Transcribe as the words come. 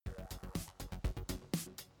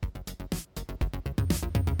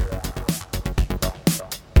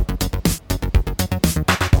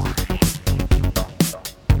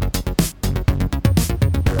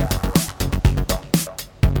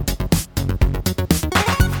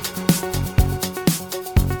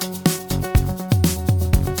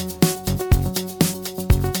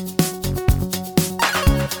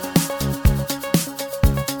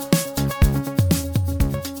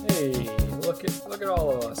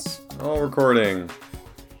Yes. All recording.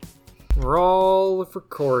 We're all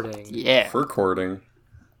recording. Yeah. Recording.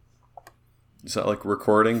 Is that like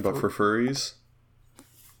recording but for furries?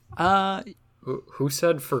 Who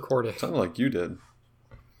said for recording? Sounded like you did.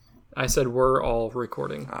 I said we're all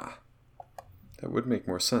recording. That would make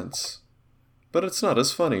more sense. But it's not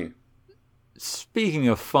as funny. Speaking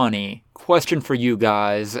of funny, question for you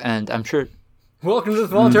guys, and I'm sure Welcome to the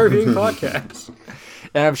Voluntary Being Podcast.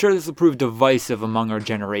 this will prove divisive among our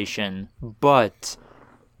generation, but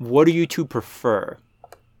what do you two prefer?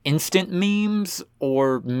 Instant memes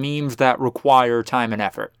or memes that require time and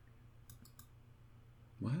effort?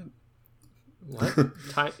 What? What?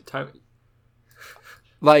 Time.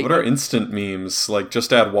 Like, What are instant memes? Like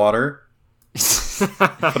just add water?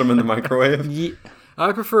 Put them in the microwave?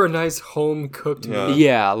 I prefer a nice home-cooked Yeah. meal.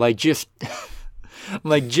 yeah, like just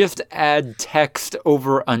add text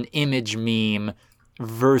over an image meme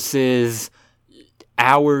versus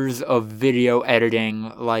hours of video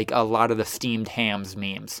editing like a lot of the steamed hams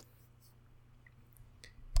memes.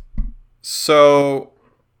 So,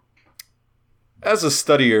 as a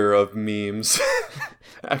studier of memes,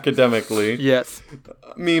 academically, Yes.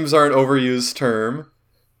 memes are an overused term,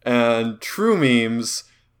 and true memes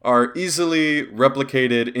are easily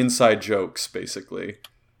replicated inside jokes, basically.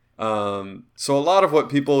 So a lot of what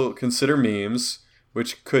people consider memes,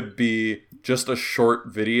 which could be just a short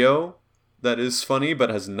video that is funny but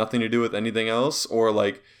has nothing to do with anything else, or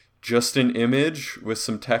like just an image with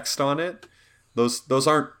some text on it, those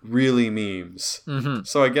aren't really memes. Mm-hmm.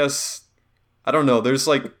 So I guess, I don't know,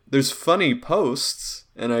 there's funny posts,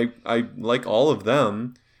 and I like all of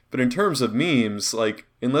them, but in terms of memes, like,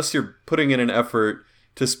 unless you're putting in an effort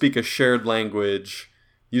to speak a shared language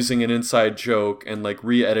using an inside joke and like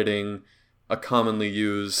re-editing a commonly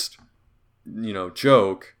used,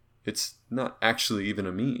 joke, it's not actually even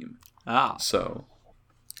a meme. Ah. So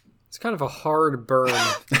It's kind of a hard burn.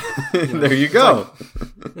 there you go.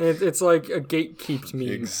 It's like a gatekeeped meme.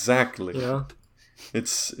 Exactly. You know?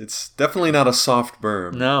 It's definitely not a soft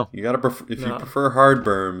berm. No. You gotta if you No. prefer hard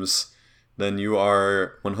berms, then you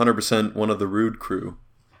are 100% one of the rude crew.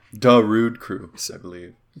 Rude crew, I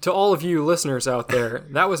believe. To all of you listeners out there,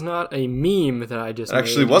 that was not a meme that I just It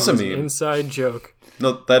actually made. was a It meme. An inside joke.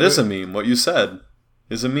 No, that is a meme. What you said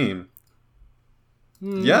is a meme.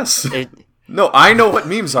 Yes. It, No, I know what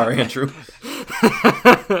memes are, Andrew.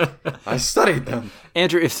 I studied them.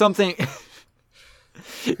 Andrew, if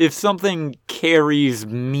something carries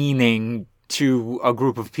meaning to a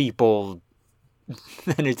group of people,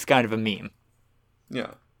 then it's kind of a meme.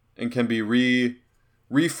 Yeah. And can be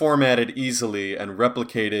reformatted easily and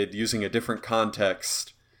replicated using a different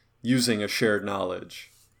context, using a shared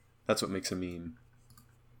knowledge. That's what makes a meme.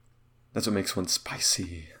 That's what makes one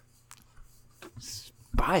spicy.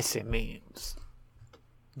 Spicy memes.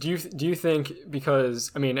 Do you think,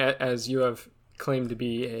 because, I mean, as you have claimed to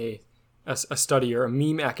be a studier, a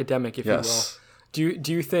meme academic, if Yes. you will,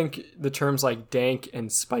 do you think the terms like dank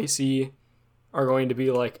and spicy are going to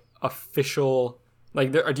be like official,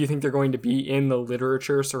 like, or do you think they're going to be in the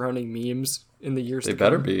literature surrounding memes in the years They to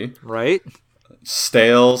better come? be. Right?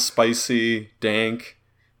 Stale, spicy, dank.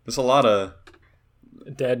 There's a lot of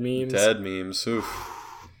Dead memes. dead memes. Oof.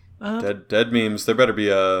 Dead memes. There better be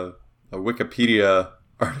a Wikipedia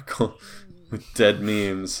article with dead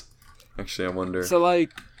memes. Actually, I wonder. So,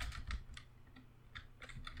 like,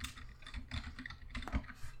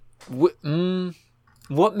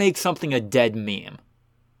 what makes something a dead meme?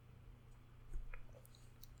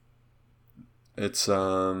 It's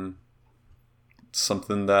something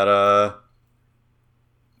that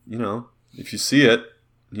if you see it,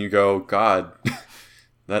 you go, God,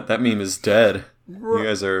 that meme is dead. You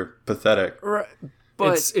guys are pathetic. Right.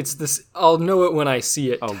 But It's this. I'll know it when I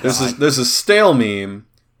see it. oh, God. There's a stale meme,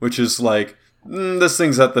 which is like, this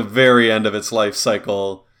thing's at the very end of its life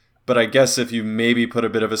cycle, but I guess if you maybe put a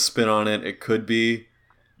bit of a spin on it, it could be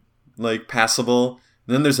like passable.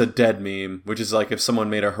 Then there's a dead meme, which is like if someone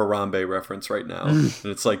made a Harambe reference right now, and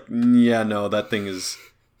it's like, yeah, no, that thing is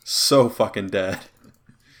so fucking dead.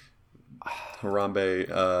 Harambe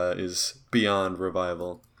is beyond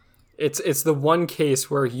revival. It's the one case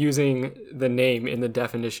where using the name in the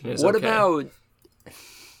definition is what okay.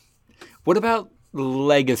 about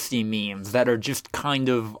legacy memes that are just kind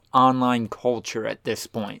of online culture at this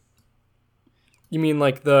point? You mean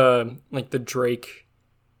like the Drake,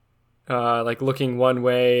 like looking one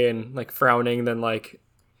way and like frowning, then like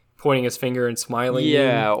pointing his finger and smiling?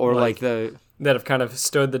 Yeah, meme? or like the that have kind of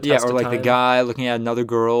stood the yeah, test or of like time. the guy looking at another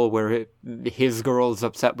girl where his girl is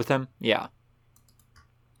upset with him. Yeah.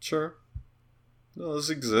 Sure. No, those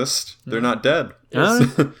exist. They're not dead. Huh?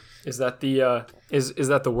 Is that the is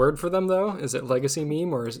that the word for them though? Is it legacy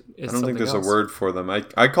meme or is I don't think there's else? a word for them.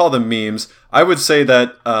 I call them memes. I would say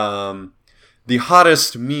that the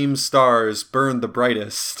hottest meme stars burn the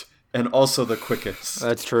brightest and also the quickest.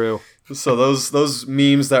 That's true. So those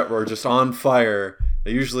memes that were just on fire,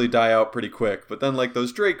 they usually die out pretty quick. But then like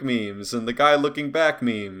those Drake memes and the guy looking back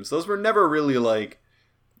memes, those were never really like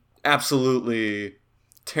absolutely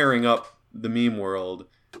tearing up the meme world.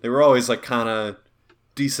 They were always like kind of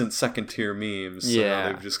decent second tier memes. So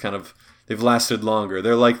Yeah. they've just they've lasted longer.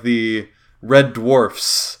 They're like the red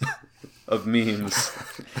dwarfs of memes.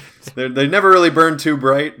 They never really burn too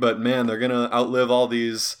bright, but man, they're gonna outlive all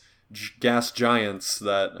these gas giants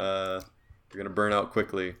that they're gonna burn out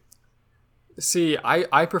quickly. See,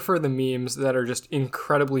 I prefer the memes that are just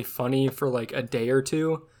incredibly funny for like a day or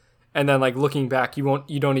two, and then like looking back, you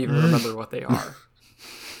don't even remember what they are.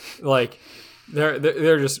 Like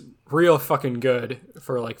they're just real fucking good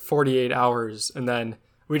for like 48 hours, and then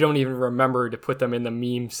we don't even remember to put them in the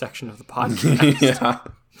meme section of the podcast. Yeah.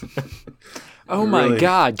 Oh my Really?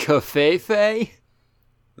 God, Covfefe?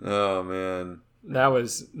 Oh man. That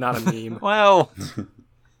was not a meme. Well.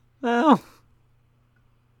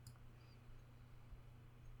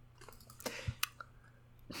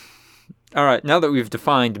 All right, now that we've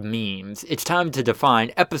defined memes, it's time to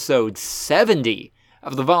define episode 70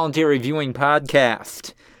 of the Voluntary Viewing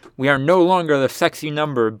Podcast. We are no longer the sexy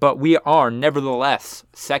number, but we are nevertheless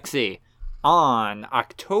sexy. On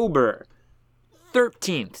October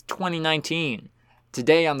 13th, 2019,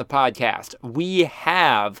 today on the podcast, we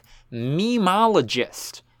have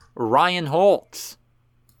memologist Ryan Holtz.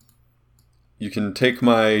 You can take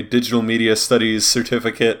my digital media studies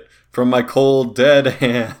certificate from my cold dead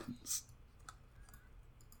hands.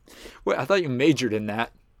 Wait, I thought you majored in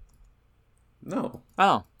that. No.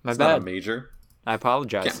 Oh, my It's bad. not a major. I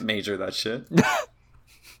apologize. Can't major that shit.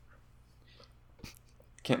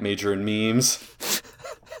 Can't major in memes.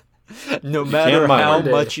 No matter minor. how One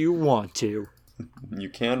day. much you want to. You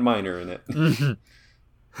can minor in it.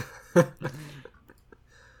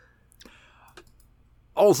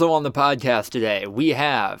 Also on the podcast today, we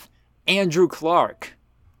have Andrew Clark,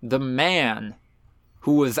 the man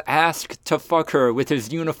who was asked to fuck her with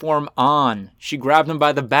his uniform on. She grabbed him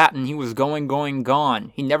by the bat and he was going,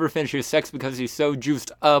 gone. He never finished his sex because he's so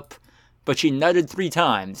juiced up, but she nutted 3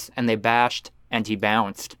 times, and they bashed, and he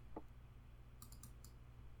bounced.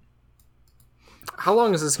 How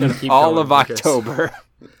long is this going to keep All going, of Lucas? October.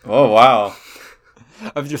 Oh, wow.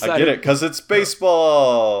 I've I decided. get it, because it's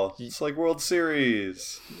baseball. It's like World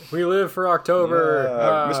Series. We live for October.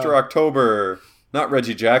 Mr. October. Not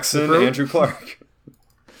Reggie Jackson, Brew- Andrew Clark.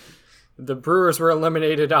 The Brewers were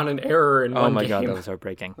eliminated on an error in Oh one my game. god, that was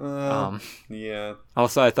heartbreaking. Yeah.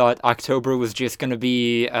 Also, I thought October was just going to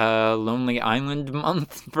be Lonely Island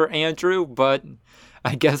month for Andrew, but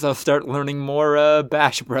I guess I'll start learning more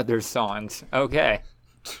Bash Brothers songs. Okay.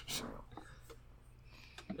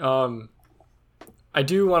 I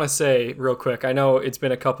do want to say real quick, I know it's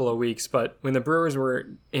been a couple of weeks, but when the Brewers were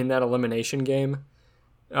in that elimination game,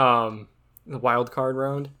 the wild card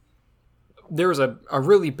round, there was a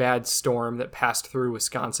really bad storm that passed through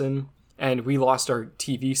Wisconsin, and we lost our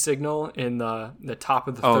TV signal in the top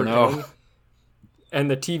of the third inning. And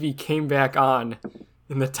the TV came back on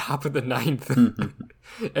in the top of the 9th.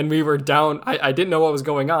 And we were down. I didn't know what was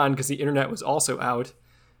going on because the internet was also out.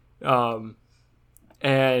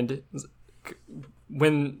 And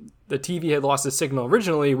when the TV had lost the signal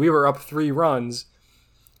originally, we were up 3 runs.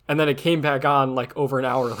 And then it came back on like over an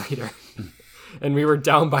hour later. And we were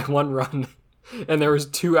down by 1 run. And there was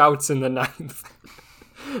 2 outs in the 9th.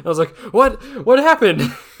 I was like, what happened?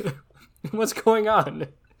 What's going on?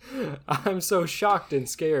 I'm so shocked and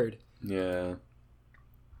scared. Yeah.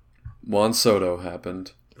 Juan Soto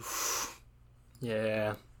happened.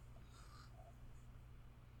 Yeah.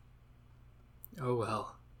 Oh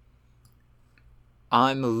well.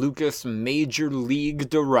 I'm Lucas Major League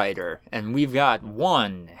DeRider, and we've got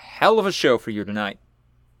one hell of a show for you tonight.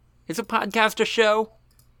 Is a podcast a show?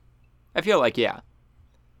 I feel like yeah.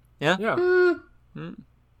 Yeah? Yeah.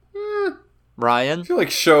 Ryan? I feel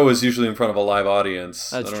like show is usually in front of a live audience.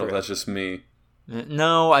 That's I don't know true. if that's just me.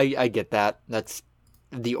 No, I get that. That's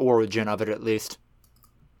the origin of it, at least.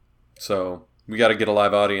 So we got to get a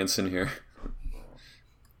live audience in here.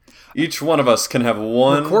 Each one of us can have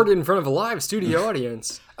one. Recorded in front of a live studio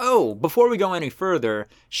audience. Oh, before we go any further,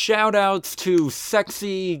 shout-outs to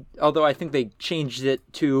sexy, although I think they changed it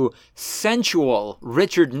to sensual,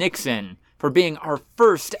 Richard Nixon for being our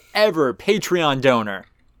first ever Patreon donor.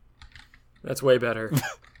 That's way better.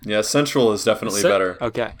 Yeah, Central is definitely Se- better.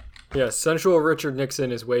 Okay. Yes, sensual Richard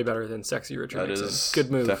Nixon is way better than sexy Richard That Nixon. is Good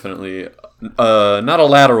move. definitely not a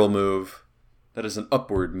lateral move. That is an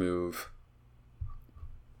upward move.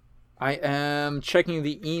 I am checking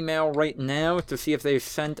the email right now to see if they've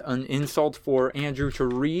sent an insult for Andrew to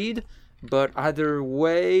read. But either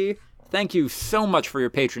way, thank you so much for your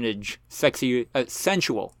patronage,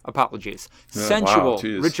 sensual, apologies. Yeah, Sensual wow,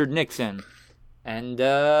 geez. Richard Nixon. And,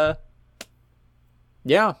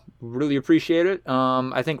 yeah, really appreciate it.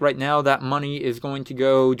 I think right now that money is going to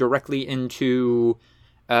go directly into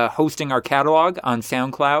hosting our catalog on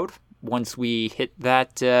SoundCloud. Once we hit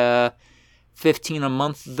that $15 a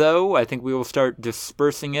month, though, I think we will start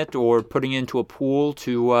dispersing it or putting it into a pool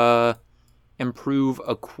to improve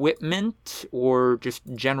equipment or just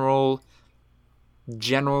general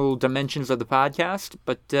dimensions of the podcast.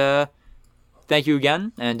 But thank you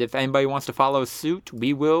again, and if anybody wants to follow suit,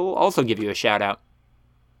 we will also give you a shout out.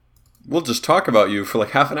 We'll just talk about you for like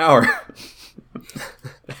half an hour.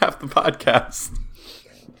 Half the podcast.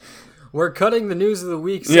 We're cutting the news of the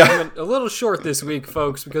week segment a little short this week,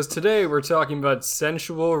 folks, because today we're talking about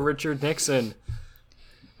sensual Richard Nixon.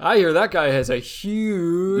 I hear that guy has a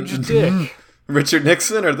huge dick. Richard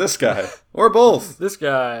Nixon or this guy? Or both? This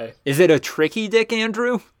guy. Is it a tricky dick,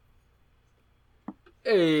 Andrew?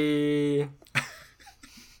 Hey.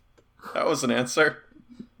 That was an answer.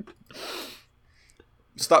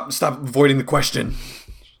 Stop avoiding the question.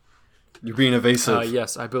 You're being evasive.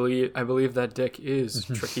 Yes, I believe that dick is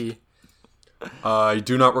tricky. I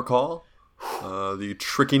do not recall the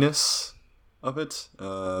trickiness of it.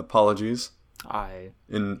 Apologies.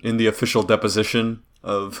 In the official deposition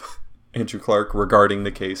of Andrew Clark regarding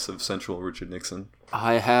the case of sensual Richard Nixon.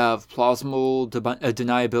 I have plausible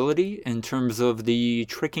deniability in terms of the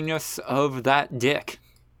trickiness of that dick.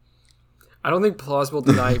 I don't think plausible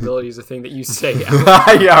deniability is a thing that you say.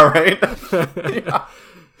 Yeah, right? Yeah.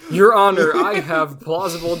 Your Honor, I have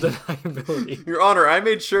plausible deniability. Your Honor, I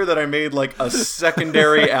made sure that I made like a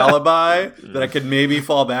secondary alibi that I could maybe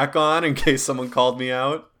fall back on in case someone called me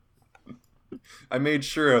out. I made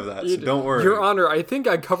sure of that, so don't worry. Your Honor, I think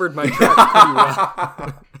I covered my track pretty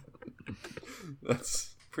well.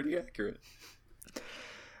 That's pretty accurate.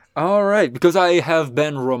 All right, because I have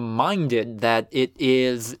been reminded that it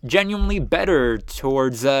is genuinely better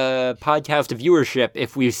towards podcast viewership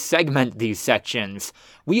if we segment these sections.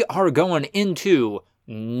 We are going into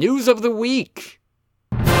News of the Week.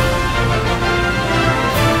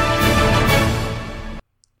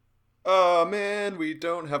 Oh man, we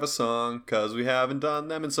don't have a song because we haven't done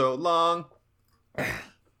them in so long.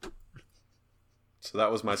 So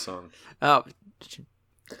that was my song.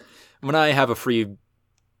 When I have a free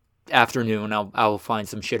afternoon, I'll find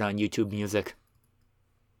some shit on YouTube Music.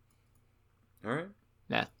 All right.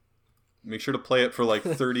 Yeah. Make sure to play it for like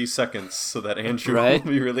 30 seconds so that Andrew Right?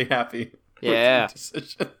 will be really happy. Yeah. With your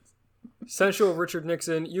decision. Sensual Richard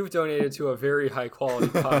Nixon, you've donated to a very high quality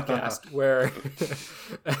podcast where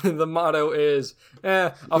the motto is,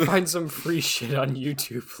 I'll find some free shit on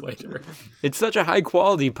YouTube later. It's such a high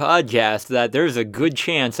quality podcast that there's a good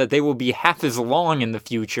chance that they will be half as long in the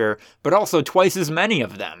future, but also twice as many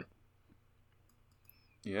of them.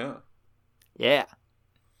 Yeah. Yeah.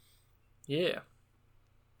 Yeah.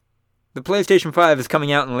 The PlayStation 5 is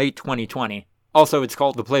coming out in late 2020. Also, it's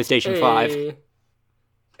called the PlayStation 5.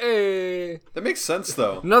 Hey. That makes sense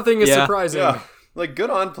though. Nothing is Yeah. surprising. Yeah. Like good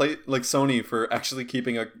on Sony for actually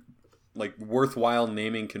keeping a like worthwhile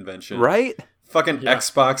naming convention. Right? Fucking Yeah.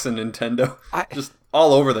 Xbox and Nintendo just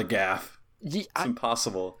all over the gaff. It's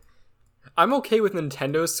impossible. I'm okay with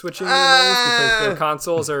Nintendo switching their names because their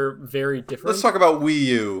consoles are very different. Let's talk about Wii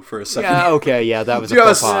U for a second. Yeah, okay, yeah, that was Do you, a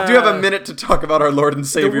have faux pas. do you have a minute to talk about our Lord and the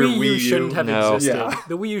Savior Wii U shouldn't have No. existed. Yeah.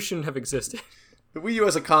 The Wii U shouldn't have existed. The Wii U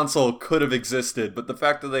as a console could have existed, but the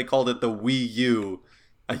fact that they called it the Wii U,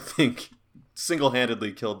 I think,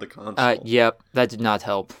 single-handedly killed the console. Yep, that did not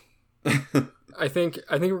help. I think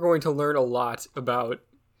we're going to learn a lot about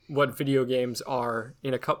what video games are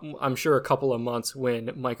in a couple of months when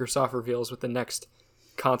Microsoft reveals what the next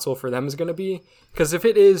console for them is going to be. Because if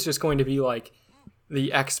it is just going to be like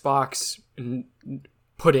the Xbox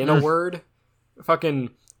put in a word, fucking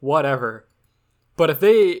whatever. But if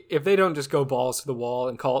they don't just go balls to the wall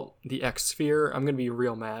and call it the X Sphere, I'm gonna be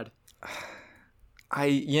real mad.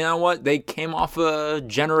 You know what? They came off a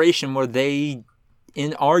generation where they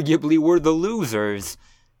inarguably were the losers.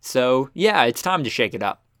 So, yeah, it's time to shake it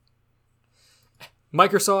up.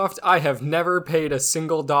 Microsoft, I have never paid a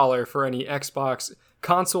single dollar for any Xbox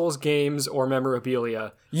consoles, games, or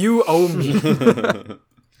memorabilia. You owe me.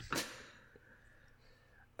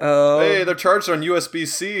 Hey, they're charged on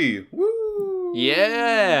USB-C. Woo!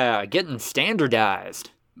 Yeah, getting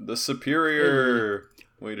standardized. The superior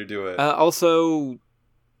way to do it. Also,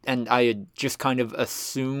 and I had just kind of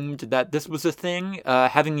assumed that this was a thing,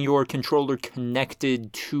 having your controller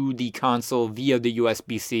connected to the console via the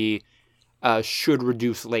USB-C should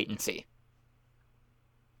reduce latency.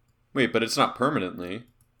 Wait, but it's not permanently.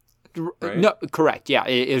 Right? No, correct. Yeah,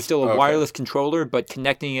 it is still a Okay. wireless controller, but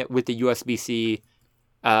connecting it with the USB-C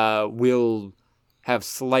will have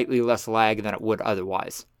slightly less lag than it would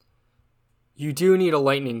otherwise. You do need a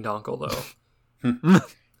lightning dongle, though.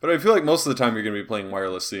 But I feel like most of the time you're going to be playing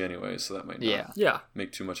wirelessly anyway, so that might not Yeah.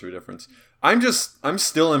 make too much of a difference. I'm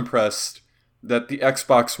still impressed that the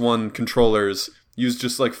Xbox One controllers use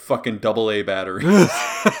just like fucking AA batteries.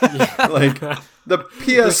 Like the PS3.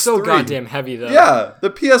 They're so goddamn heavy, though. Yeah, the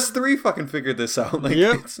PS3 fucking figured this out. Like,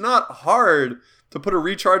 Yep. It's not hard to put a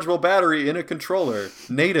rechargeable battery in a controller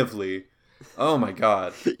natively. Oh my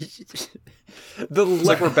god. It's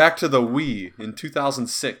like we're back to the Wii in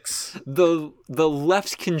 2006. The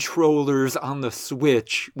left controllers on the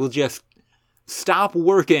Switch will just stop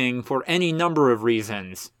working for any number of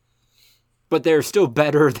reasons. But they're still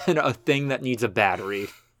better than a thing that needs a battery.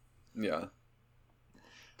 Yeah.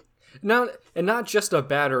 Not just a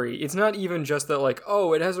battery. It's not even just that, like,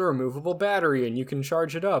 oh, it has a removable battery and you can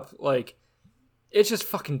charge it up. Like, it's just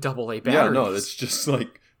fucking AA batteries. Yeah, no, it's just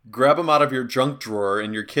like grab them out of your junk drawer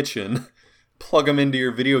in your kitchen, plug them into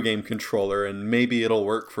your video game controller, and maybe it'll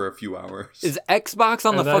work for a few hours. Is Xbox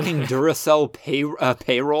on the fucking Duracell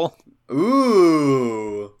payroll?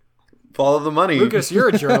 Ooh. Follow the money. Lucas, you're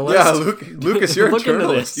a journalist. Yeah, Lucas, you're a Look into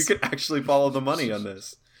journalist. this. You could actually follow the money on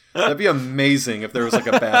this. That'd be amazing if there was like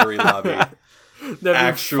a battery lobby That'd be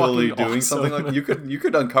actually fucking doing awesome. something like you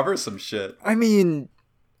could uncover some shit. I mean,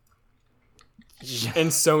 And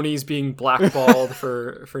Sony's being blackballed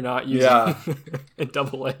for not using Yeah.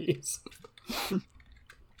 AA's.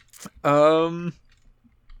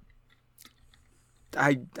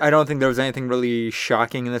 I don't think there was anything really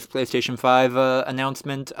shocking in this PlayStation 5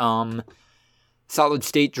 announcement. Solid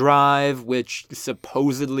state drive, which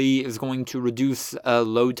supposedly is going to reduce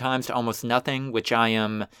load times to almost nothing, which I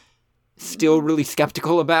am still really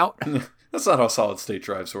skeptical about. That's not how solid state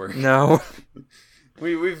drives work. No.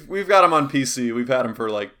 We've got them on PC. We've had them for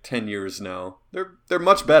like 10 years now. They're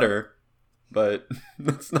much better, but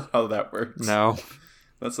that's not how that works. No.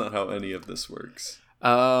 That's not how any of this works.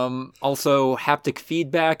 Also, haptic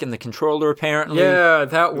feedback in the controller, apparently. Yeah,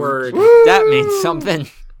 that word. That means something.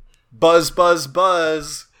 Buzz, buzz,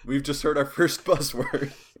 buzz. We've just heard our first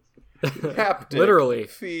buzzword. Haptic Literally.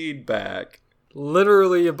 feedback.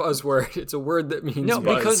 Literally a buzzword. It's a word that means No,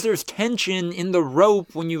 buzz. because there's tension in the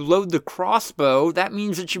rope when you load the crossbow. That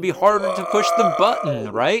means it should be harder to push the button,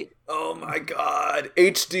 right? Oh my god.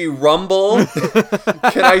 HD Rumble?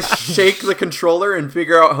 Can I shake the controller and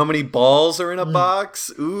figure out how many balls are in a box?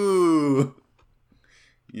 Ooh.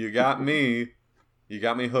 You got me. You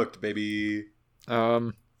got me hooked, baby.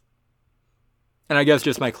 And I guess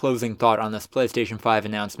just my closing thought on this PlayStation 5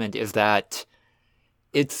 announcement is that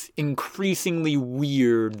it's increasingly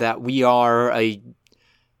weird that we are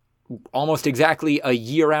almost exactly a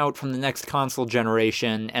year out from the next console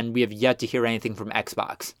generation, and we have yet to hear anything from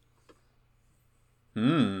Xbox.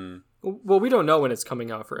 Well, we don't know when it's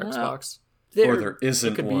coming out for Xbox. Or there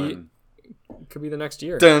isn't could be- one. Could be the next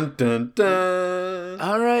year. Dun dun dun.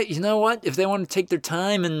 All right, you know what? If they want to take their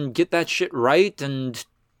time and get that shit right and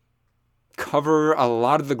cover a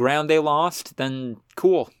lot of the ground they lost, then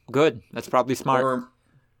cool, good. That's probably smart.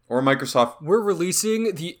 Or Microsoft. We're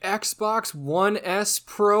releasing the Xbox One S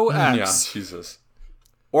Pro X. Yeah, Jesus.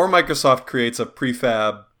 Or Microsoft creates a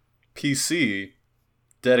prefab PC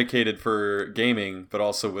dedicated for gaming, but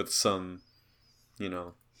also with some,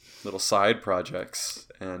 little side projects,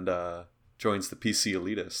 and joins the PC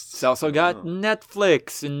elitists. It's also got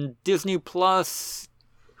Netflix and Disney Plus,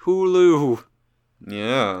 Hulu,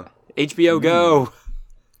 Yeah. HBO Go.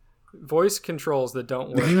 Voice controls that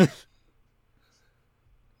don't work.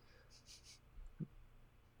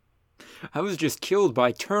 I was just killed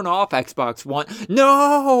by turn off Xbox One.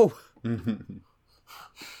 No!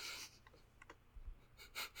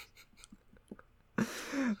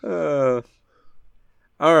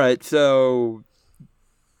 Alright, so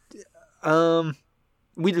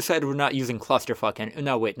we decided we're not using clusterfuck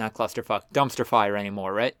no wait, not clusterfuck, dumpster fire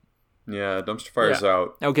anymore, right? Yeah, Dumpster Fire's Yeah.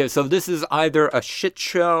 out. Okay, so this is either a shit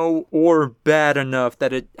show or bad enough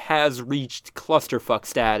that it has reached clusterfuck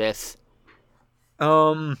status.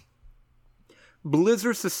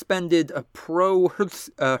 Blizzard suspended a pro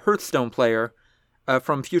Hearthstone player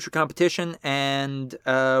from future competition and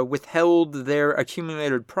withheld their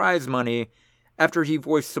accumulated prize money after he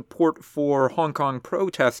voiced support for Hong Kong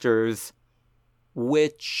protesters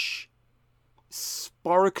which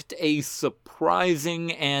sparked a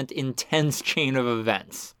surprising and intense chain of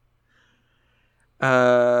events.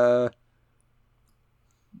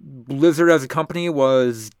 Blizzard as a company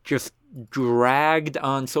was just dragged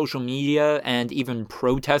on social media and even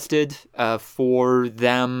protested for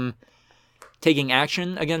them taking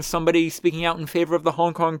action against somebody speaking out in favor of the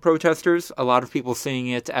Hong Kong protesters. A lot of people seeing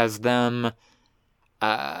it as them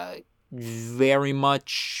very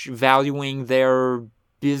much valuing their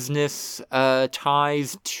business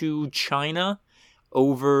ties to China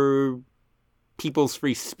over people's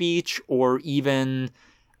free speech, or even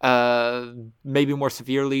maybe more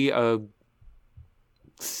severely a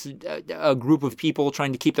group of people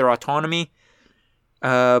trying to keep their autonomy.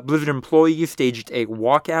 Blizzard employees staged a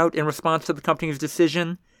walkout in response to the company's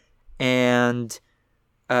decision, and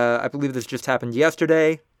I believe this just happened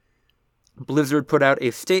yesterday. Blizzard put out a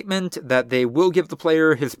statement that they will give the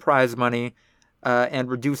player his prize money and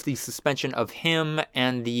reduce the suspension of him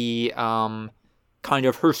and the kind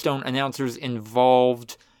of Hearthstone announcers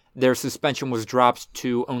involved. Their suspension was dropped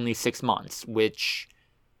to only 6 months, which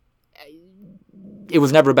it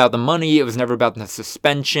was never about the money, it was never about the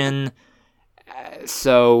suspension.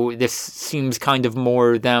 So this seems kind of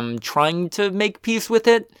more them trying to make peace with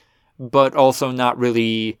it, but also not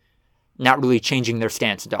really changing their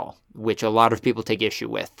stance at all, which a lot of people take issue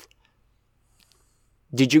with.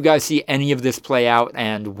 Did you guys see any of this play out,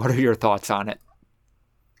 and what are your thoughts on it?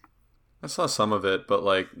 I saw some of it, but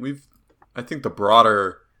I think the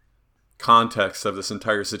broader context of this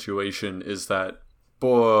entire situation is that,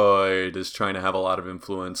 boy, does China have a lot of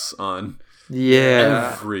influence on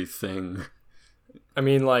everything. I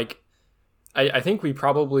mean, I think we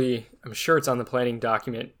probably, I'm sure it's on the planning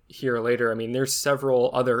document here later. I mean, there's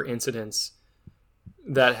several other incidents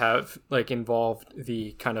that have involved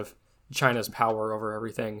the kind of China's power over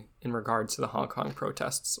everything in regards to the Hong Kong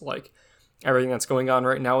protests, like everything that's going on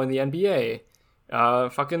right now in the NBA,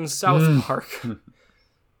 fucking South Park,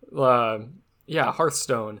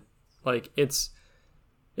 Hearthstone. It's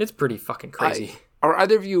pretty fucking crazy. Are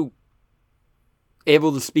either of you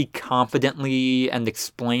able to speak confidently and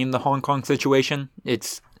explain the Hong Kong situation?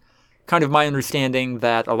 It's kind of my understanding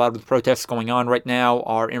that a lot of the protests going on right now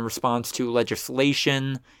are in response to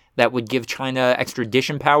legislation that would give China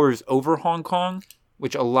extradition powers over Hong Kong,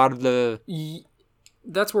 which a lot of the...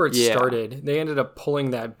 That's where it started. They ended up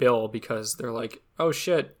pulling that bill because they're like, oh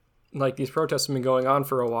shit, these protests have been going on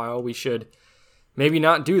for a while, we should maybe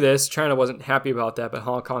not do this. China wasn't happy about that, but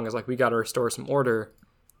Hong Kong is like, we got to restore some order.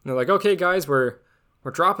 And they're like, okay guys, we're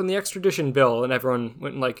dropping the extradition bill, and everyone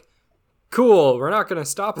went cool, we're not going to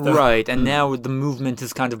stop them. Right, and now the movement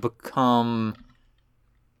has kind of become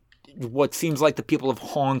what seems like the people of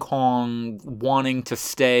Hong Kong wanting to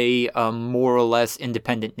stay a more or less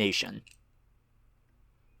independent nation.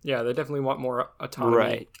 Yeah, they definitely want more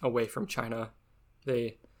autonomy away from China.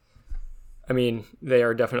 They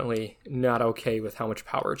are definitely not okay with how much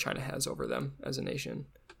power China has over them as a nation,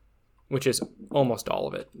 which is almost all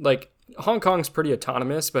of it. Hong Kong's pretty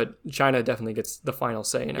autonomous, but China definitely gets the final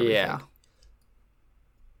say in everything. Yeah.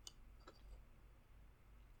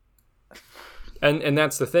 And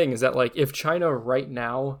that's the thing, is that if China right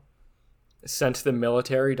now sent the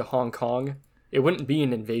military to Hong Kong, it wouldn't be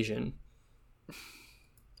an invasion.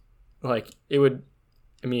 It would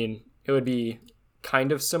be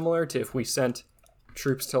kind of similar to if we sent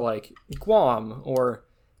troops to Guam or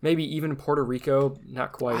maybe even Puerto Rico.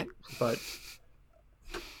 Not quite, but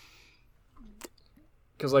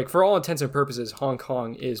because for all intents and purposes, Hong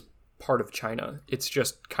Kong is part of China. It's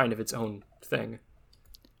just kind of its own thing.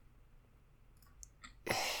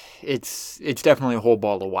 It's definitely a whole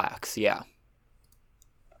ball of wax, yeah.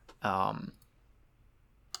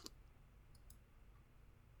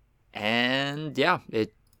 And yeah,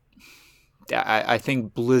 I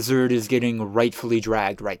think Blizzard is getting rightfully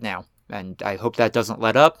dragged right now, and I hope that doesn't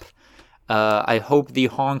let up. I hope the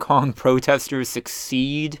Hong Kong protesters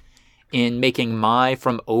succeed in making Mai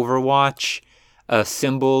from Overwatch a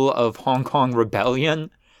symbol of Hong Kong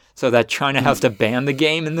rebellion, so that China has to ban the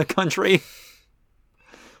game in the country.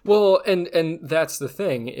 Well, and that's the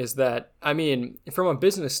thing, is that, from a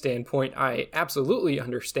business standpoint, I absolutely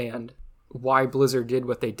understand why Blizzard did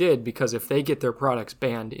what they did, because if they get their products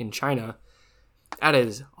banned in China, that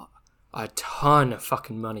is a ton of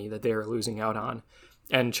fucking money that they are losing out on.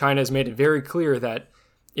 And China's made it very clear that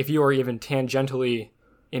if you are even tangentially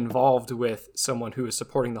involved with someone who is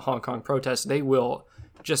supporting the Hong Kong protests, they will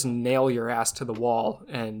just nail your ass to the wall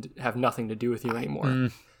and have nothing to do with you anymore.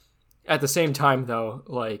 At the same time, though,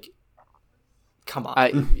 come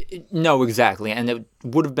on. No, exactly. And it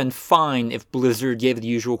would have been fine if Blizzard gave the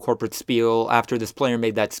usual corporate spiel after this player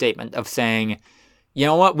made that statement of saying, you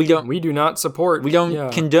know what, we do not support. We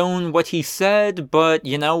don't condone what he said, but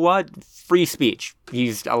you know what? Free speech.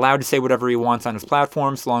 He's allowed to say whatever he wants on his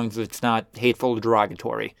platform, as long as it's not hateful or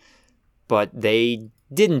derogatory. But they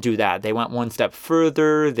didn't do that. They went one step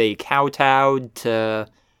further. They kowtowed to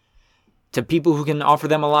people who can offer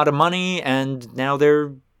them a lot of money, and now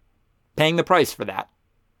they're paying the price for that.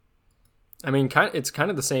 I mean, it's kind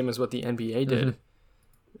of the same as what the NBA did.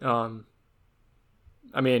 Mm-hmm.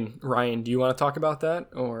 I mean, Ryan, do you want to talk about that,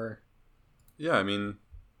 or? Yeah, I mean,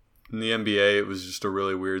 in the NBA, it was just a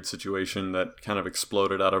really weird situation that kind of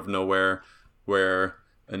exploded out of nowhere, where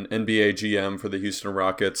an NBA GM for the Houston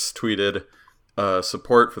Rockets tweeted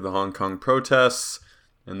support for the Hong Kong protests,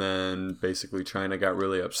 and then basically China got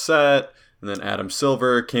really upset, and then Adam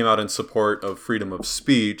Silver came out in support of freedom of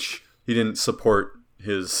speech. He didn't support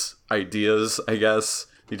his ideas, I guess.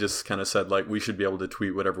 He just kind of said, like, we should be able to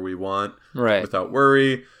tweet whatever we want without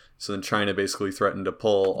worry. So then China basically threatened to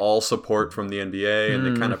pull all support from the NBA, and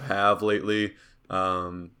they kind of have lately.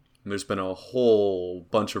 There's been a whole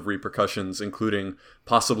bunch of repercussions, including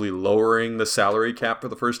possibly lowering the salary cap for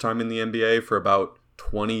the first time in the NBA for about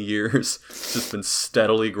 20 years. It's just been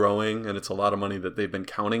steadily growing, and it's a lot of money that they've been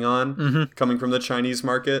counting on coming from the Chinese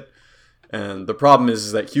market. And the problem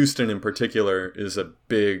is that Houston in particular is a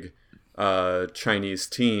big Chinese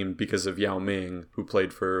team because of Yao Ming, who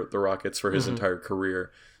played for the Rockets for his entire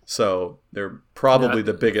career. So they're probably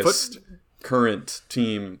the biggest current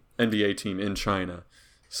NBA team in China.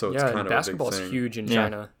 So it's kind of a big thing. Basketball's huge in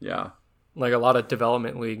China. Yeah. Like a lot of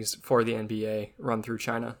development leagues for the NBA run through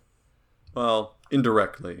China. Well,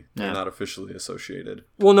 indirectly. They're not officially associated.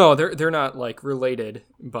 Well, no, they're not like related,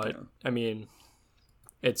 but I mean,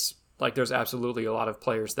 it's like there's absolutely a lot of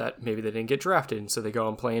players that maybe they didn't get drafted, and so they go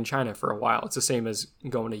and play in China for a while. It's the same as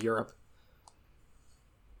going to Europe.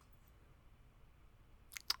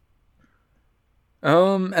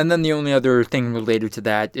 And then the only other thing related to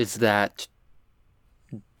that is that,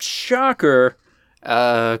 shocker,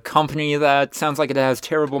 a company that sounds like it has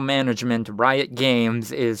terrible management, Riot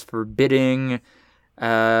Games, is forbidding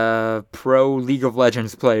pro League of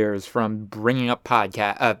Legends players from bringing up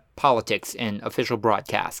politics in official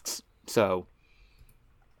broadcasts. So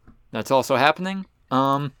that's also happening.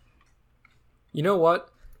 You know what?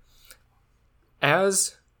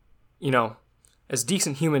 As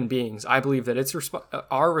decent human beings, I believe that it's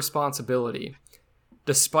our responsibility,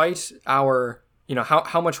 despite our,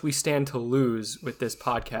 how much we stand to lose with this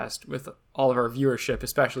podcast, with all of our viewership,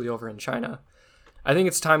 especially over in China. I think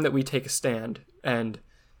it's time that we take a stand and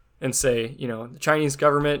say, the Chinese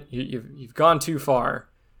government, you've gone too far.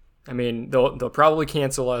 I mean, they'll probably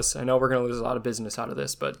cancel us. I know we're going to lose a lot of business out of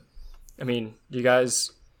this, but I mean, do you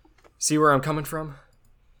guys see where I'm coming from?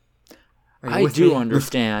 I do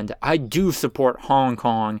understand. I do support Hong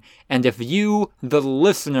Kong, and if you, the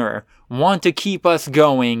listener, want to keep us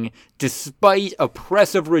going despite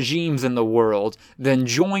oppressive regimes in the world, then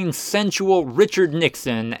join sensual Richard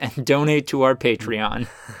Nixon and donate to our Patreon.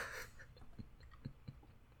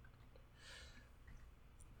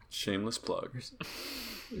 Shameless plug.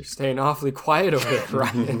 You're staying awfully quiet over there,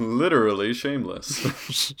 Ryan. Literally shameless.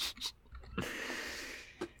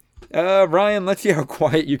 Ryan, let's see how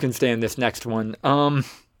quiet you can stay in this next one.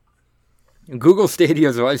 Google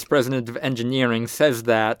Stadia's vice president of engineering says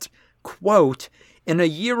that, quote, in a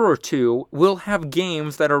year or two, we'll have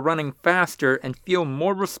games that are running faster and feel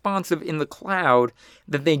more responsive in the cloud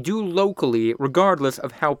than they do locally, regardless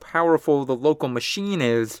of how powerful the local machine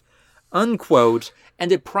is, unquote,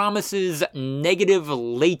 and it promises negative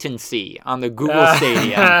latency on the Google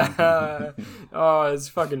Stadia. Oh, it's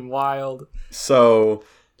fucking wild. So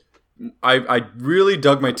I really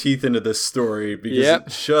dug my teeth into this story because it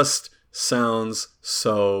just sounds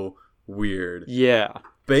so weird. Yeah.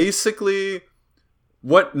 Basically,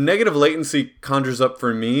 what negative latency conjures up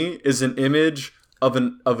for me is an image of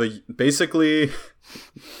basically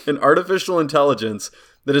an artificial intelligence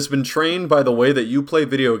that has been trained by the way that you play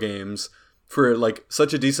video games for like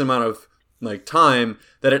such a decent amount of like time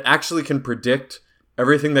that it actually can predict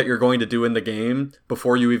everything that you're going to do in the game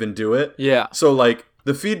before you even do it. Yeah. So like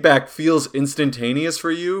the feedback feels instantaneous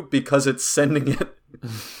for you because it's sending it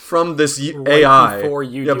from this AI before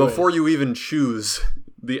you even choose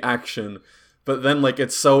the action. But then like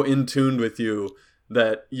it's so in tune with you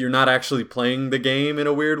that you're not actually playing the game in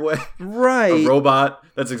a weird way. Right. A robot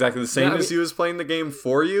that's exactly the same as you is playing the game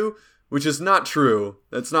for you, which is not true.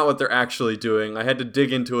 That's not what they're actually doing. I had to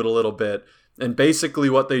dig into it a little bit. And basically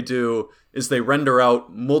what they do is they render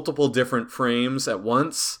out multiple different frames at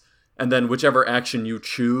once, and then whichever action you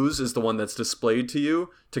choose is the one that's displayed to you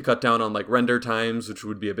to cut down on like render times, which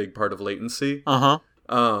would be a big part of latency.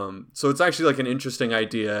 So it's actually like an interesting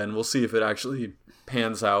idea, and we'll see if it actually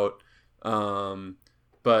pans out.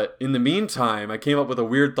 But in the meantime, I came up with a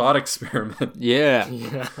weird thought experiment. Yeah.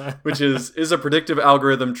 Which is a predictive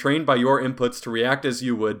algorithm trained by your inputs to react as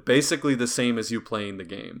you would, basically the same as you playing the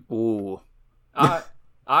game. Ooh.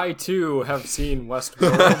 I too have seen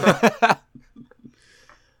Westworld.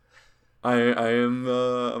 I'm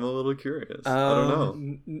a little curious. I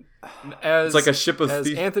don't know. It's like a ship of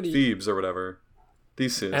Thebes or whatever.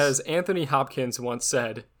 Theseus. As Anthony Hopkins once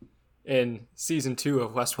said in season 2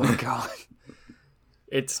 of Westworld. Oh God.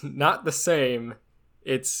 It's not the same.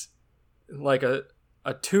 It's like a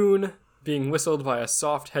tune being whistled by a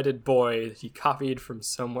soft-headed boy that he copied from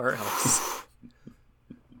somewhere else.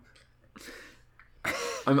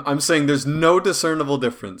 I'm saying there's no discernible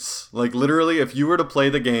difference. Like literally, if you were to play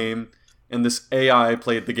the game and this AI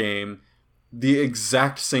played the game, the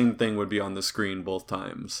exact same thing would be on the screen both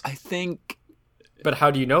times. I think. But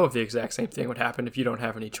how do you know if the exact same thing would happen if you don't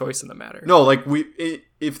have any choice in the matter? No, like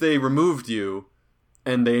if they removed you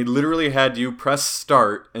and they literally had you press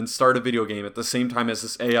start and start a video game at the same time as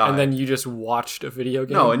this AI. And then you just watched a video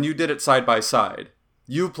game? No, and you did it side by side.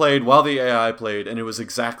 You played while the AI played, and it was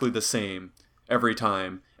exactly the same every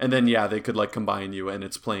time. And then, yeah, they could, like, combine you, and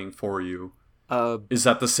it's playing for you. Is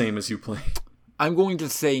that the same as you play? I'm going to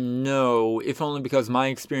say no, if only because my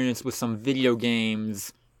experience with some video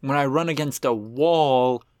games, when I run against a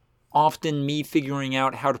wall, often me figuring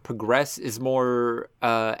out how to progress is more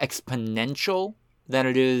exponential than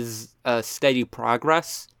it is steady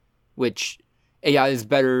progress, which AI is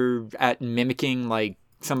better at mimicking, like,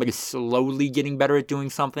 somebody slowly getting better at doing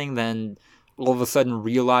something than all of a sudden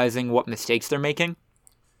realizing what mistakes they're making.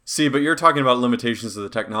 See, but you're talking about limitations of the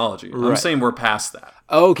technology. Right. I'm saying we're past that.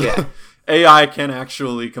 Okay. AI can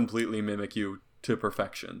actually completely mimic you to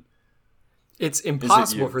perfection. It's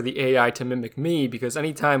impossible for the AI to mimic me because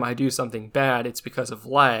anytime I do something bad, it's because of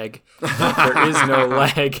lag. If there is no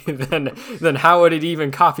lag, then how would it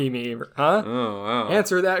even copy me? Huh? Oh, wow.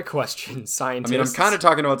 Answer that question, scientist. I mean, I'm kind of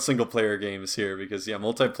talking about single-player games here because, yeah,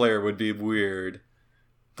 multiplayer would be weird.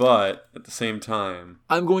 But at the same time,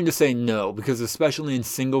 I'm going to say no, because especially in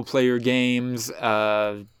single-player games,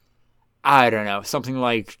 I don't know, something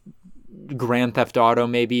like Grand Theft Auto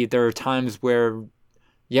maybe, there are times where,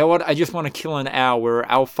 you know what, I just want to kill an hour,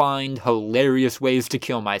 I'll find hilarious ways to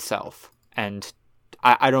kill myself. And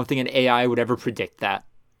I don't think an AI would ever predict that.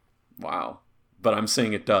 Wow. But I'm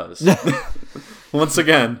saying it does. Once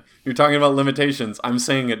again, you're talking about limitations. I'm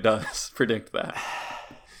saying it does predict that.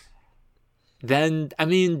 Then, I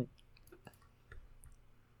mean...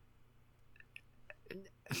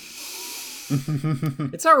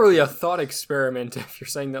 It's not really a thought experiment if you're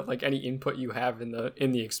saying that like any input you have in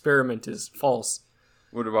the experiment is false.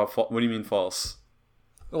 What do you mean false?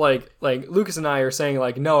 Like Lucas and I are saying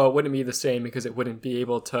like no, it wouldn't be the same because it wouldn't be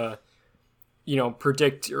able to,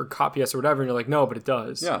 predict or copy us or whatever. And you're like no, but it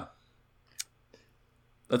does. Yeah.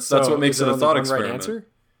 That's what makes it a thought experiment. Right answer?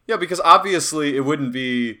 Yeah, because obviously it wouldn't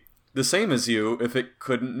be the same as you if it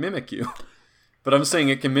couldn't mimic you. But I'm saying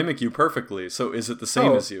it can mimic you perfectly. So is it the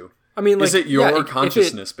same as you? I mean, like, is it your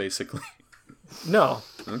consciousness basically? No.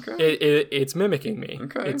 Okay. It's mimicking me.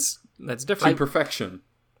 Okay. That's different. To perfection.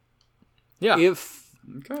 Yeah.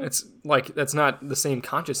 Okay. It's like that's not the same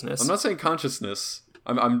consciousness. I'm not saying consciousness.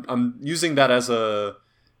 I'm using that as a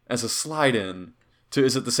slide in to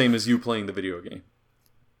is it the same as you playing the video game?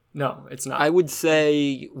 No, it's not. I would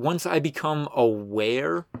say once I become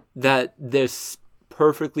aware that this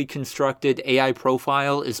perfectly constructed AI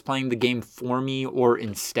profile is playing the game for me or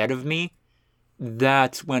instead of me,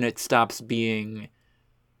 that's when it stops being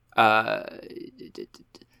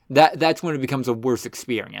that's when it becomes a worse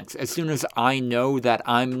experience. As soon as I know that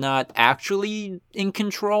I'm not actually in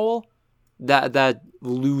control, that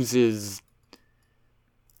loses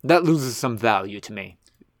some value to me.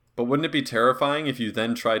 But wouldn't it be terrifying if you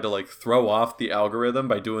then tried to like throw off the algorithm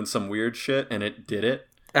by doing some weird shit and it did it?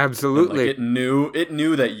 Absolutely. And, like, it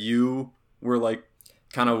knew that you were like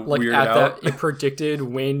kind of like weirded at out. That, it predicted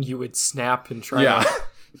when you would snap and try to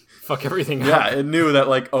fuck everything up. Yeah, it knew that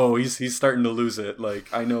like, oh, he's starting to lose it. Like,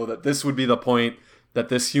 I know that this would be the point that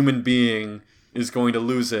this human being is going to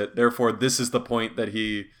lose it. Therefore, this is the point that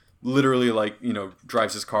he literally like,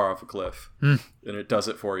 drives his car off a cliff. And it does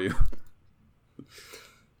it for you.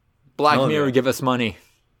 Black Mirror, give us money.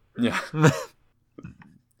 Yeah.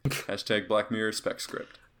 Hashtag Black Mirror spec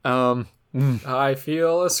script. I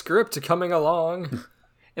feel a script coming along.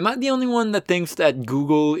 Am I the only one that thinks that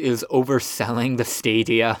Google is overselling the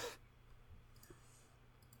Stadia?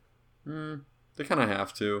 They kind of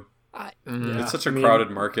have to. Yeah. It's such a crowded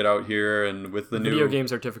market out here, and with the video new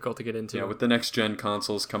games are difficult to get into. Yeah, with the next gen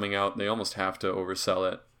consoles coming out, they almost have to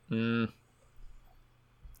oversell it.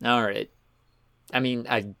 All right. I mean,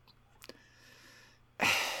 I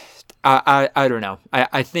don't know.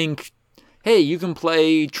 I think, hey, you can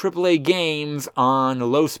play AAA games on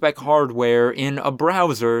low-spec hardware in a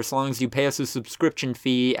browser as long as you pay us a subscription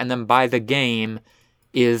fee and then buy the game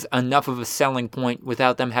is enough of a selling point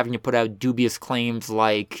without them having to put out dubious claims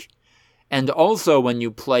like, and also when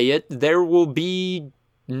you play it, there will be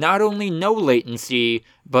not only no latency,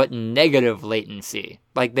 but negative latency.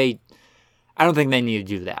 Like, I don't think they need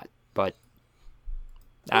to do that, but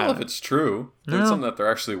Well, if it's true, if it's something that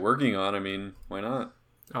they're actually working on, I mean, why not?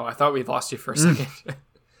 Oh, I thought we lost you for a second.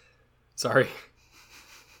 Sorry.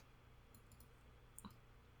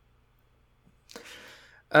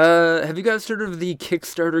 Have you guys heard of the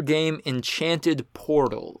Kickstarter game Enchanted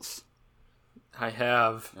Portals? I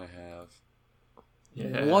have.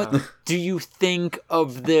 Yeah. What do you think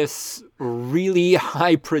of this really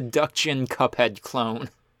high production Cuphead clone?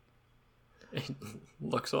 It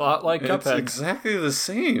looks a lot like It's Cuphead. exactly the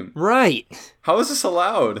same. Right. How is this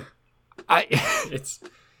allowed? It's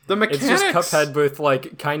The mechanics. just Cuphead with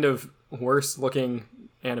like kind of worse looking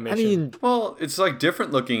animation. I mean, Well, it's like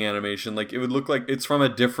different looking animation. Like it would look like it's from a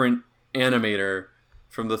different animator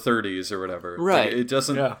from the 30s or whatever. Right. Like, it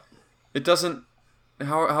doesn't. yeah. It doesn't.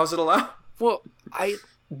 How's it allowed? well,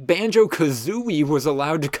 Banjo-Kazooie was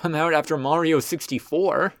allowed to come out after Mario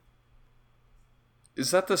 64. Is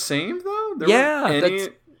that the same though? Yeah,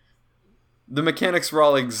 The mechanics were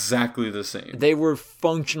all exactly the same. They were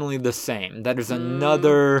functionally the same. That is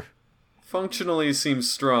another... Functionally seems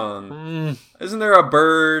strong. Isn't there a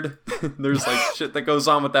bird? There's like shit that goes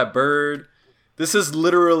on with that bird. This is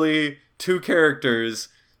literally two characters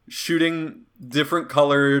shooting different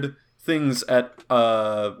colored things at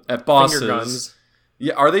bosses. Finger guns.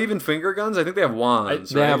 Yeah, are they even finger guns? I think they have wands.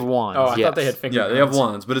 They right? have wands, Oh, I yes. thought they had finger Yeah, guns. they have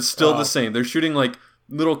wands, but it's still the same. They're shooting like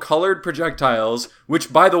little colored projectiles,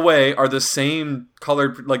 which, by the way, are the same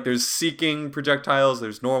colored. Like, there's seeking projectiles,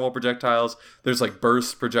 there's normal projectiles, there's like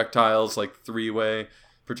burst projectiles, like three-way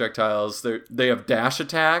projectiles. They have dash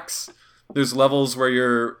attacks. There's levels where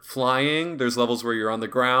you're flying. There's levels where you're on the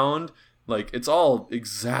ground. Like, it's all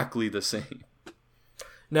exactly the same.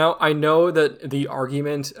 Now, I know that the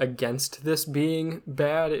argument against this being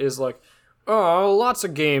bad is like, oh, lots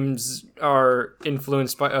of games are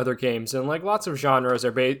influenced by other games, and like lots of genres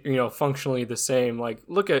are functionally the same. Like,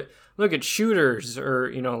 look at shooters, or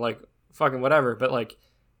like fucking whatever. But like,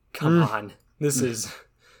 come on, this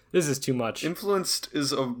is too much. Influenced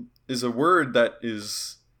is a word that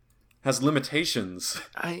has limitations.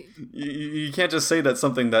 You can't just say that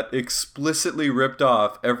something that explicitly ripped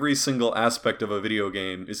off every single aspect of a video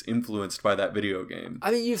game is influenced by that video game. I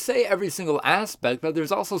mean, you say every single aspect, but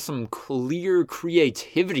there's also some clear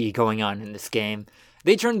creativity going on in this game.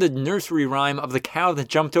 They turned the nursery rhyme of the cow that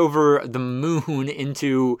jumped over the moon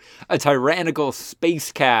into a tyrannical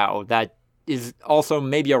space cow that is also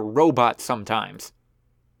maybe a robot sometimes.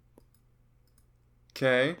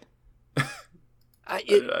 Okay. I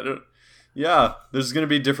don't. Yeah, there's gonna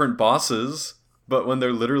be different bosses, but when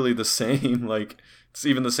they're literally the same, like it's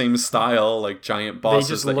even the same style, like giant They bosses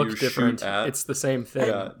just that look you different. shoot at. It's the same thing.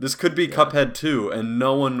 Yeah, this could be Cuphead 2, and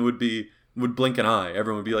no one would blink an eye.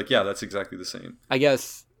 Everyone would be like, "Yeah, that's exactly the same." I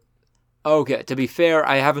guess. Okay, to be fair,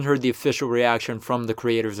 I haven't heard the official reaction from the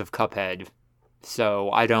creators of Cuphead, so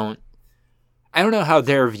I don't know how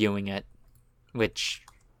they're viewing it, which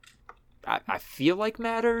I feel like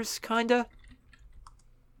matters, kinda.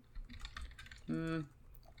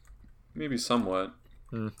 Maybe somewhat.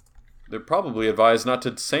 They're probably advised not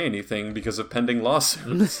to say anything because of pending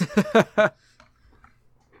lawsuits.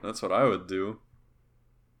 That's what I would do.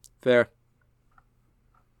 Fair.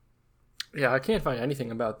 Yeah, I can't find anything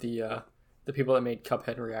about the people that made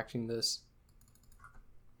Cuphead reacting to this.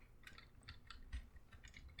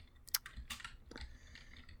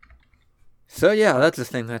 So yeah, that's the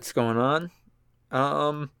thing that's going on.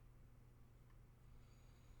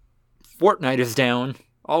 Fortnite is down,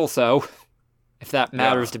 also, if that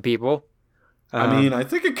matters to people. I mean, I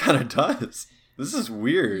think it kind of does. This is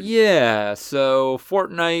weird. Yeah, so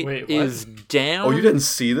Fortnite Wait, what? is down. Oh, you didn't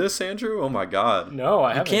see this, Andrew? Oh my god. No,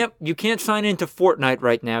 I haven't. You can't sign into Fortnite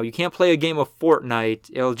right now. You can't play a game of Fortnite.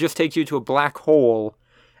 It'll just take you to a black hole,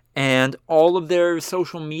 and all of their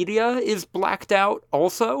social media is blacked out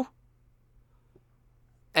also.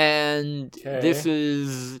 And this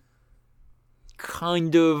is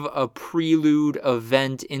kind of a prelude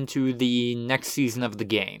event into the next season of the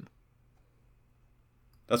game.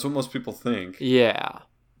 That's what most people think. Yeah.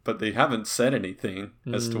 but they haven't said anything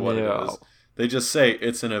as to what it is. They just say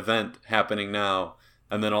it's an event happening now,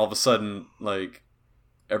 and then all of a sudden, like,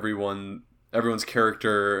 everyone's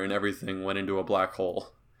character and everything went into a black hole.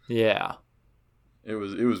 Yeah. It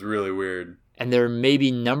was really weird. And there may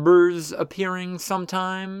be numbers appearing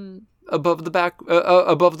sometime above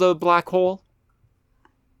the black hole.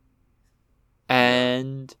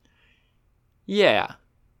 And yeah.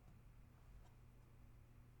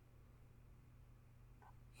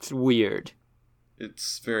 It's weird.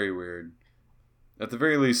 It's very weird. At the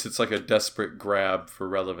very least, it's like a desperate grab for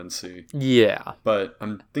relevancy. Yeah. But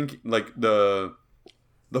I'm thinking, like, the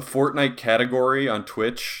Fortnite category on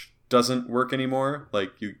Twitch doesn't work anymore.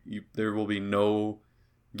 Like, there will be no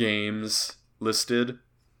games listed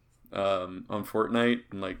on Fortnite.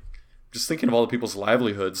 And, like, just thinking of all the people's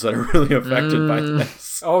livelihoods that are really affected by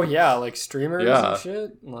this. Oh, yeah, like streamers Yeah. and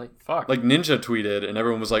shit? Like, fuck. Like, Ninja tweeted, and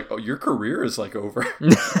everyone was like, oh, your career is, like, over.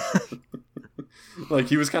 Like,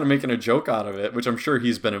 he was kind of making a joke out of it, which I'm sure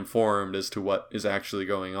he's been informed as to what is actually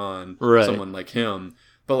going on. Right. Someone like him.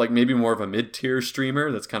 But, like, maybe more of a mid-tier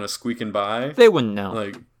streamer that's kind of squeaking by. They wouldn't know.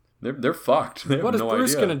 Like, they're fucked. They have What is no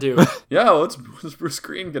Bruce idea. gonna do? Yeah, what's Bruce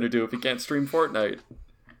Green gonna do if he can't stream Fortnite?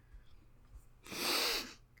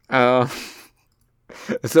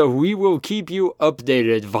 So we will keep you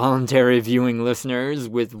updated, voluntary viewing listeners,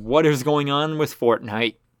 with what is going on with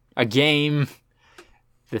Fortnite. A game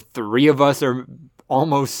the three of us are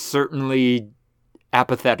almost certainly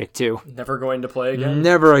apathetic to. Never going to play again?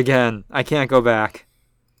 Never again. I can't go back.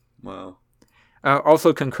 Wow.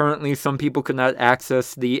 Also, concurrently, some people could not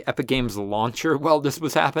access the Epic Games launcher while this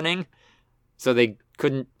was happening, so they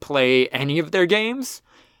couldn't play any of their games.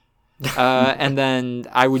 And then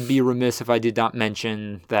I would be remiss if I did not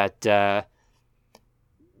mention that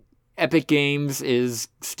Epic Games is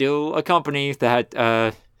still a company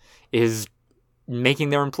that is making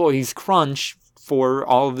their employees crunch for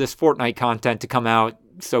all of this Fortnite content to come out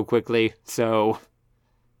so quickly. So,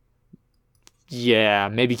 yeah,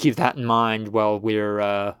 maybe keep that in mind while we're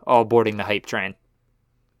all boarding the hype train.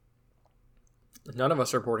 None of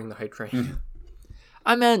us are boarding the hype train.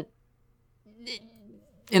 I meant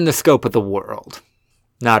in the scope of the world,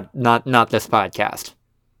 not this podcast.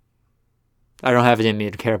 I don't have it in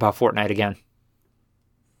me to care about Fortnite again.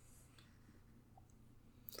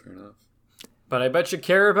 Fair enough. But I bet you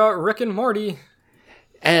care about Rick and Morty.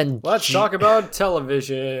 And Let's talk about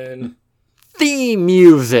television. theme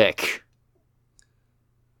music.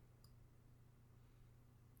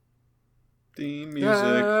 Theme music.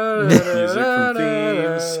 Music from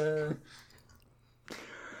themes.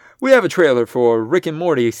 We have a trailer for Rick and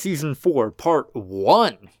Morty Season 4, Part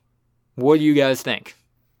 1. What do you guys think?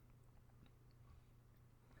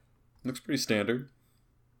 Looks pretty standard.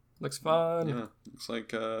 Looks fun. Yeah, looks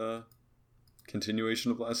like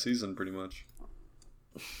continuation of last season, pretty much.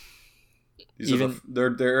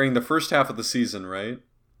 They're airing the first half of the season, right?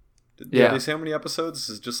 Did they say how many episodes?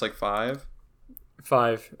 Is it just like 5?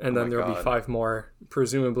 5, and then there'll God. be 5 more,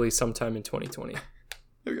 presumably sometime in 2020.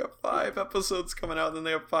 They got 5 episodes coming out, then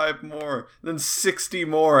they have 5 more, then 60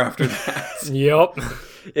 more after that. Yep.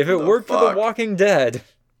 If it worked for The Walking Dead.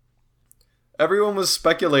 Everyone was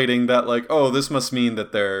speculating that, like, oh, this must mean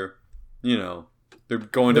that they're going to They're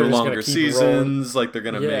just longer gonna keep seasons, like they're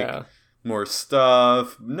gonna Yeah. make more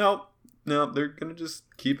stuff. Nope, they're gonna just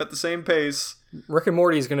keep at the same pace. Rick and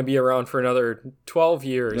Morty is going to be around for another 12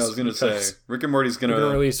 years. Yeah, I was gonna say Rick and Morty's they're going to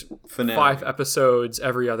gonna release finale. 5 episodes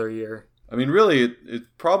every other year. I mean, really, it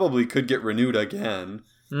probably could get renewed again.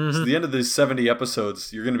 Mm-hmm. So the end of these 70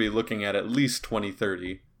 episodes, you're going to be looking at least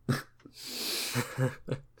 2030. I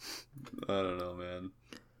don't know, man.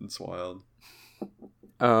 It's wild.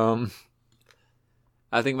 I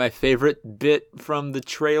think my favorite bit from the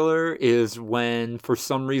trailer is when, for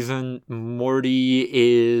some reason, Morty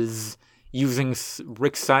is using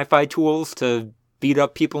Rick's sci-fi tools to beat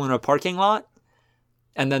up people in a parking lot.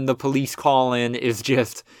 And then the police call in is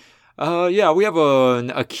just, yeah, we have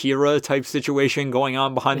an Akira type situation going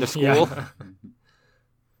on behind the school.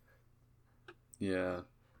 Yeah.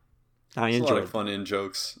 I It's a lot enjoyed of fun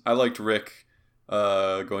in-jokes. I liked Rick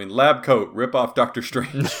going, lab coat, rip off Doctor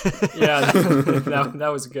Strange. Yeah, that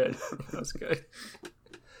was good. That was good.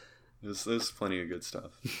 There's plenty of good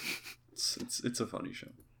stuff. It's a funny show.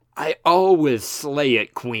 I always slay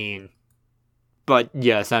it, Queen. But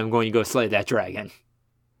yes, I'm going to go slay that dragon.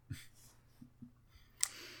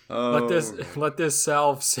 Oh, Let this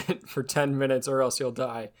salve sit for 10 minutes or else you'll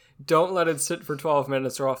die. Don't let it sit for 12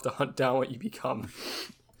 minutes or off to hunt down what you become.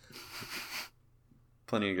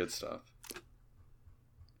 plenty of good stuff.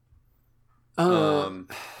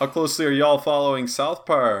 How closely are y'all following South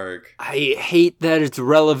Park? I hate that it's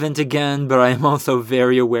relevant again, but I am also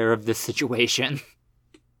very aware of this situation.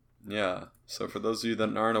 Yeah, so for those of you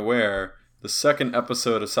that aren't aware, the second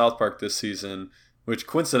episode of South Park this season, which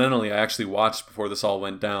coincidentally I actually watched before this all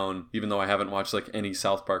went down, even though I haven't watched like any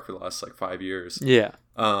South Park for the last like 5 years. Yeah.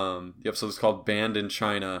 The episode is called Banned in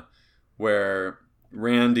China, where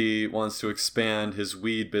Randy wants to expand his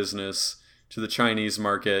weed business to the Chinese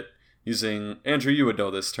market using, Andrew, you would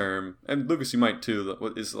know this term, and Lucas, you might too.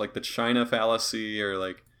 What is it, like the China fallacy, or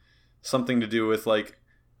like something to do with like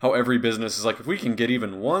how every business is like, if we can get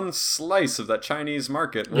even one slice of that Chinese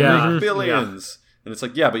market, we'll make billions. And it's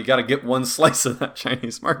like, yeah, but you got to get one slice of that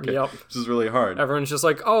Chinese market, which is really hard. Everyone's just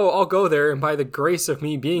like, oh, I'll go there, and by the grace of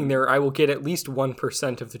me being there, I will get at least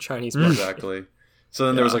 1% of the Chinese market. Exactly. So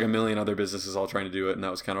then there was like a million other businesses all trying to do it, and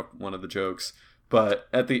that was kind of one of the jokes. But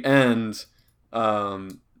at the end,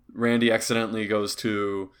 Randy accidentally goes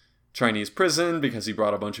to Chinese prison because he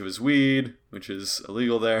brought a bunch of his weed, which is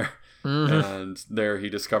illegal there. And there he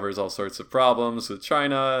discovers all sorts of problems with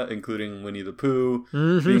China, including Winnie the Pooh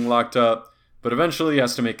being locked up. But eventually he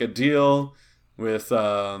has to make a deal with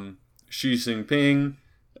Xi Jinping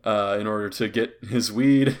in order to get his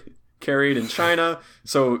weed carried in China.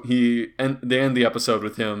 So they end the episode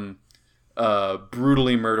with him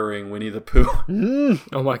brutally murdering Winnie the Pooh.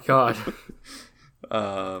 Oh my god.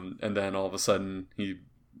 And then all of a sudden he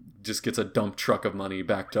just gets a dump truck of money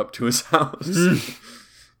backed up to his house.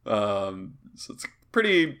 So it's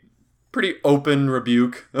pretty open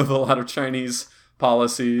rebuke of a lot of Chinese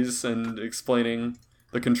policies and explaining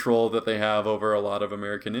the control that they have over a lot of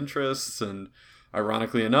American interests. And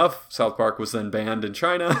ironically enough, South Park was then banned in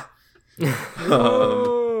China. And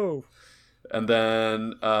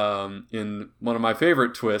then in one of my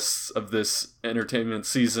favorite twists of this entertainment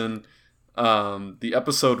season, the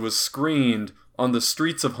episode was screened on the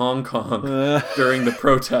streets of Hong Kong during the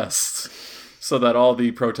protests, so that all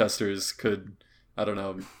the protesters could, I don't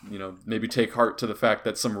know, maybe take heart to the fact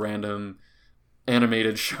that some random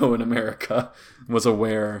animated show in America was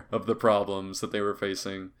aware of the problems that they were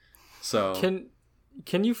facing. So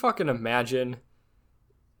can you fucking imagine?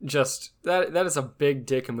 Just that is a big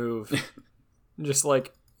dick move. Just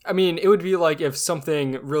like, I mean, it would be like if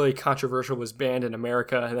something really controversial was banned in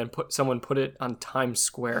America and then someone put it on Times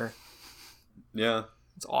Square. Yeah.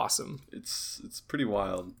 It's awesome. It's pretty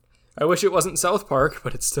wild. I wish it wasn't South Park,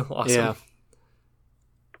 but it's still awesome.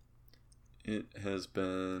 Yeah. It has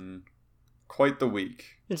been quite the week.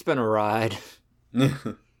 It's been a ride.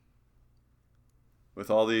 With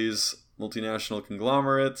all these multinational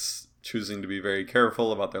conglomerates choosing to be very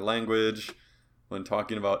careful about their language when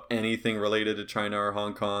talking about anything related to China or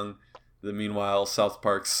Hong Kong. Meanwhile, South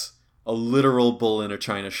Park's a literal bull in a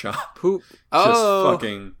china shop. Who? Just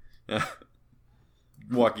fucking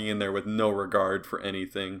walking in there with no regard for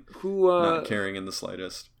anything. Not caring in the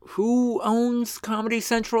slightest. Who owns Comedy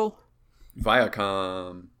Central?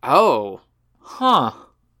 Viacom. Oh. Huh.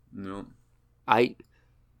 No.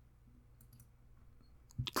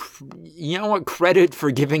 You know what? Credit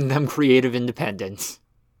for giving them creative independence.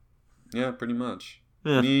 Yeah, pretty much.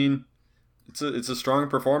 Yeah. I mean, it's a strong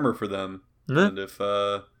performer for them, and if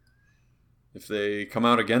they come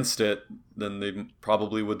out against it, then they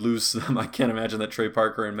probably would lose them. I can't imagine that Trey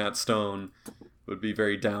Parker and Matt Stone would be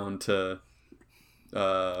very down to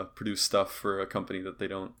produce stuff for a company that they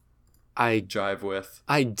don't jive with.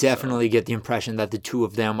 I definitely get the impression that the two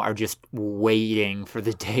of them are just waiting for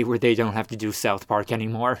the day where they don't have to do South Park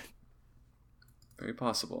anymore. Very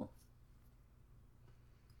possible.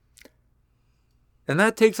 And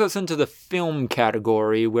that takes us into the film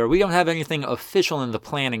category, where we don't have anything official in the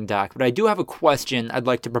planning doc, but I do have a question I'd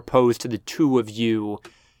like to propose to the two of you,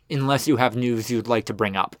 unless you have news you'd like to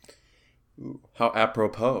bring up. Ooh, how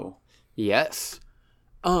apropos. Yes.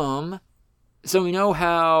 So we know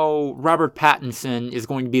how Robert Pattinson is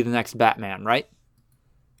going to be the next Batman, right?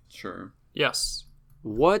 Sure. Yes.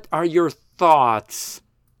 What are your thoughts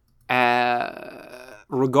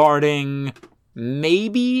regarding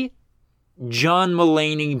maybe John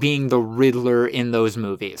Mulaney being the Riddler in those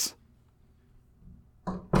movies?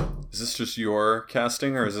 Is this just your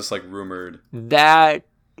casting, or is this like rumored? That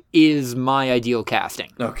is my ideal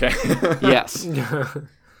casting. Okay. Yes.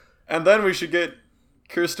 And then we should get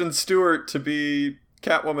Kirsten Stewart to be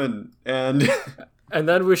Catwoman, and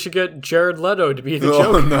then we should get Jared Leto to be the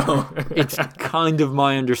Joker. Joker. No. It's kind of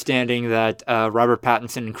my understanding that Robert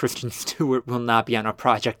Pattinson and Kristen Stewart will not be on a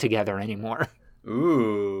project together anymore.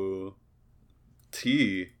 Ooh.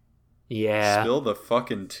 Tea. Yeah. Spill the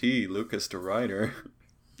fucking tea, Lucas DeRuyter.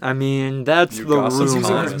 I mean, that's You the gossip He's using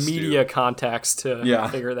rumor. honest, his media contacts to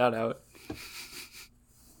figure that out.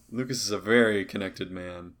 Lucas is a very connected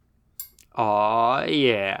man. Aw,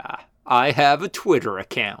 yeah. I have a Twitter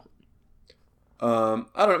account. I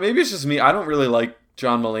don't know. Maybe it's just me. I don't really like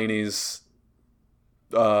John Mulaney's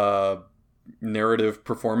narrative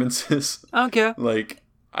performances. Okay. Like,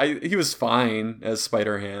 he was fine as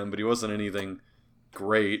Spider-Ham, but he wasn't anything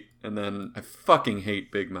great. And then I fucking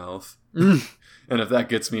hate Big Mouth. And if that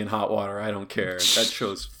gets me in hot water, I don't care. That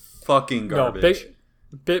show's fucking garbage.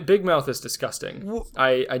 No, Big Mouth is disgusting.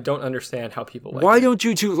 I don't understand how people like Why it. don't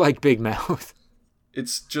you two like Big Mouth?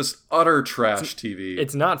 It's just utter trash TV.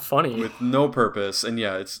 It's not funny. With no purpose. And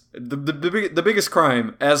yeah, it's the biggest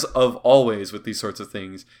crime, as of always with these sorts of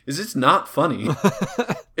things, is it's not funny.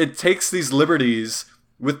 It takes these liberties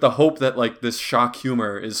with the hope that, like, this shock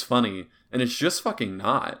humor is funny, and it's just fucking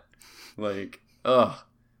not. Like, ugh,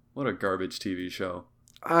 what a garbage TV show.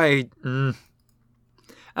 I'm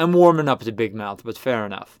warming up to Big Mouth, but fair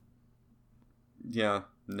enough. Yeah,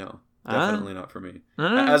 no. Definitely not for me.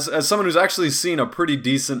 As someone who's actually seen a pretty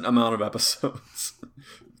decent amount of episodes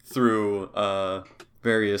through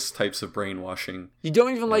various types of brainwashing. You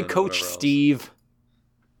don't even like Coach Steve?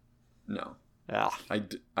 No. Ugh.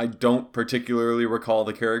 I don't particularly recall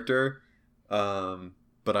the character,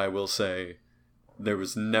 but I will say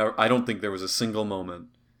I don't think there was a single moment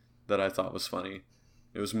that I thought was funny.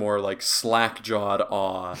 It was more like slack-jawed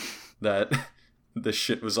awe that this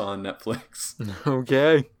shit was on Netflix.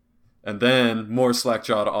 Okay. And then more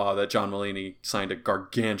slack-jawed awe that John Mulaney signed a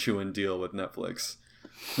gargantuan deal with Netflix.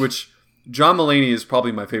 Which, John Mulaney is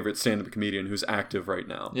probably my favorite stand-up comedian who's active right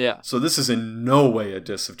now. Yeah. So this is in no way a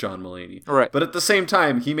diss of John Mulaney. Right. But at the same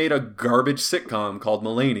time, he made a garbage sitcom called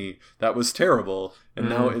Mulaney that was terrible. And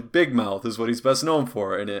now Big Mouth is what he's best known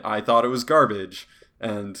for. And I thought it was garbage.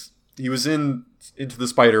 And he was into the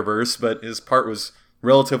Spider-Verse, but his part was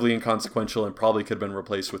relatively inconsequential and probably could have been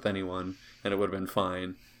replaced with anyone. And it would have been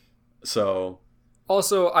fine. So,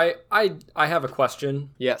 also, I have a question.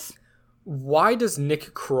 Yes. Why does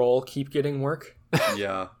Nick Kroll keep getting work?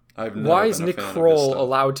 yeah. I've never Why been is a Nick fan of his Kroll stuff.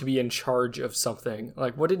 allowed to be in charge of something?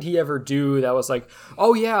 Like, what did he ever do that was like,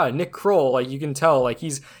 oh yeah, Nick Kroll, like, you can tell, like,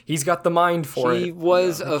 he's got the mind for it. He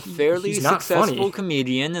was a fairly he's not successful funny.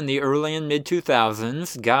 comedian in the early and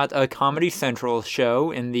mid-2000s, got a Comedy Central show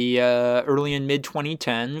in the early and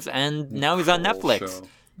mid-2010s, and now he's on Kroll Netflix. show.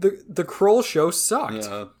 The Kroll show sucked.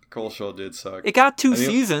 Yeah, Kroll show did suck. It got 2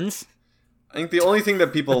 seasons. I think the only thing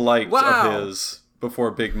that people liked Wow. of his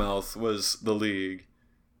before Big Mouth was The League,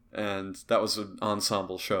 and that was an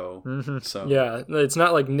ensemble show. So Yeah, it's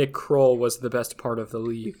not like Nick Kroll was the best part of the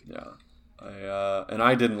league. yeah,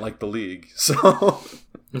 I didn't like The League, so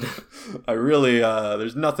I really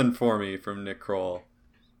there's nothing for me from Nick Kroll,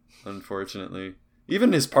 unfortunately.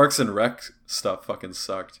 Even his Parks and Rec stuff fucking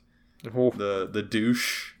sucked. The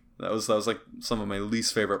douche. That was like some of my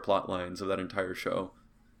least favorite plot lines of that entire show.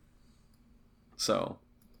 So,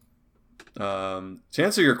 to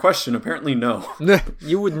answer your question, apparently no.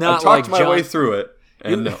 You would I not talked like my way through it,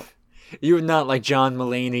 and no. You would not like John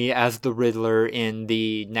Mulaney as the Riddler in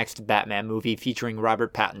the next Batman movie featuring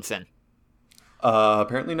Robert Pattinson.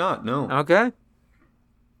 Apparently not. No. Okay.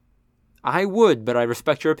 I would, but I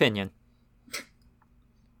respect your opinion.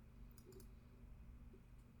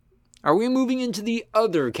 Are we moving into the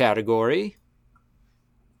other category?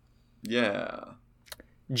 Yeah.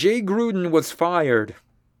 Jay Gruden was fired.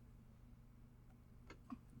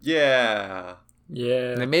 Yeah.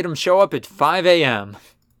 Yeah. They made him show up at 5 a.m.,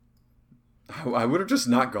 I would have just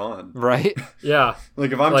not gone. right? Yeah.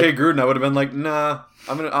 Like if I'm Like- Jay Gruden, I would have been like, nah.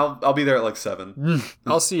 I'll be there at like 7.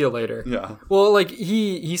 I'll see you later. Yeah. Well, like,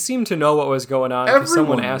 he seemed to know what was going on because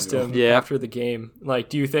someone Everyone asked knew. him Yeah. after the game, like,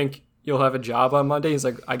 do you think you'll have a job on Monday? He's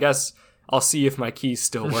like, I guess I'll see if my keys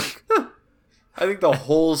still work. I think the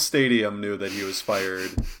whole stadium knew that he was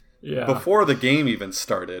fired Yeah. before the game even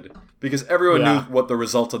started because everyone Yeah. knew what the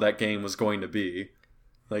result of that game was going to be.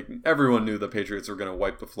 Like everyone knew the Patriots were going to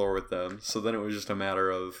wipe the floor with them. So then it was just a matter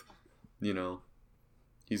of,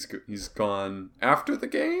 he's gone after the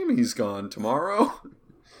game. He's gone tomorrow.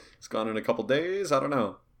 He's gone in a couple days. I don't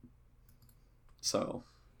know. So,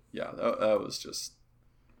 yeah, that was just.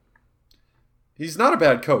 He's not a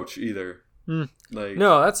bad coach either. Like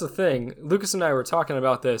No, that's the thing. Lucas and I were talking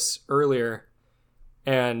about this earlier,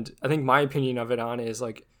 and I think my opinion of it on is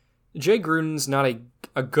like Jay Gruden's not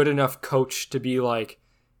a good enough coach to be like,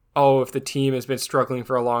 oh, if the team has been struggling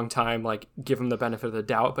for a long time, like give him the benefit of the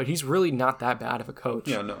doubt. But he's really not that bad of a coach.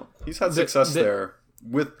 Yeah, no, he's had success there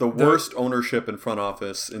with the worst ownership and front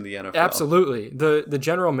office in the NFL. Absolutely. The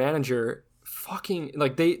general manager fucking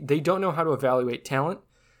like they don't know how to evaluate talent.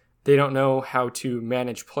 They don't know how to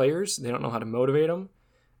manage players. They don't know how to motivate them.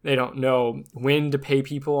 They don't know when to pay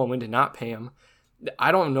people and when to not pay them.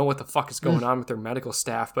 I don't know what the fuck is going on with their medical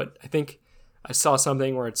staff, but I think I saw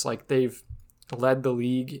something where it's like they've led the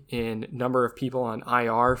league in number of people on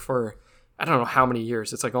IR for I don't know how many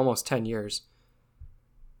years. It's like almost 10 years.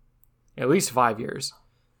 At least 5 years.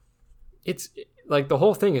 It's like the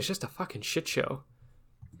whole thing is just a fucking shit show.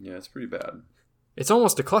 Yeah, it's pretty bad. It's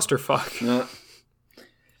almost a clusterfuck.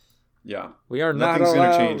 Yeah. We are Nothing's not gonna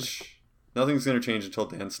allowed. change. Nothing's gonna change until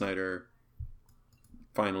Dan Snyder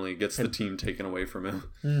finally gets the team taken away from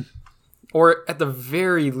him. Or at the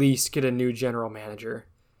very least, get a new general manager.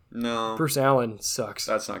 No, Bruce Allen sucks.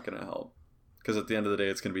 that's not gonna help. Because at the end of the day,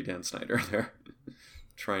 it's gonna be Dan Snyder there,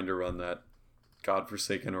 trying to run that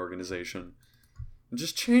godforsaken organization.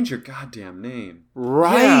 Just change your goddamn name.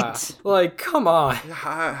 Right. Yeah, like, come on.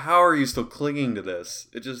 How are you still clinging to this?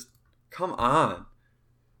 It just come on.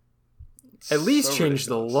 It's At least so change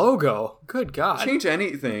the ridiculous. logo. Good God. Change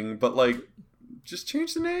anything, but like, just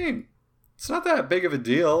change the name. It's not that big of a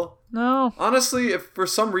deal. No. Honestly, if for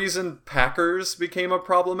some reason Packers became a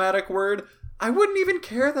problematic word, I wouldn't even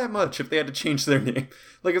care that much if they had to change their name.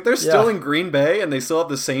 Like, if they're still in Green Bay and they still have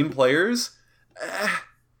the same players,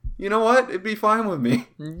 you know what? It'd be fine with me.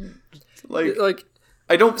 Like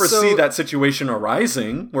I don't foresee that situation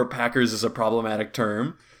arising where Packers is a problematic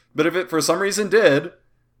term, but if it for some reason did,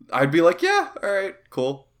 I'd be like, yeah, all right,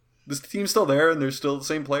 cool. This team's still there, and there's still the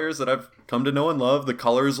same players that I've come to know and love. The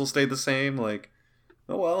colors will stay the same. Like,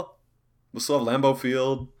 oh well, we'll still have Lambeau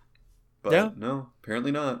Field. But Yeah. no,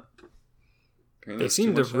 apparently not. Apparently They there's too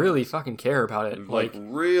seem to much really else. fucking care about it. like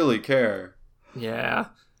really care, yeah.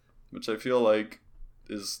 which I feel like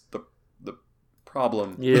is the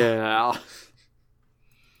problem. Yeah.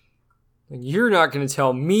 You're not going to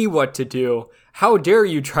tell me what to do. How dare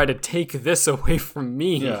you try to take this away from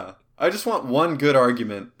me? Yeah. I just want one good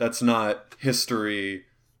argument that's not history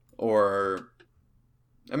or...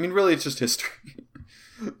 I mean, really, it's just history.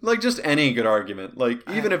 Like, just any good argument. Like,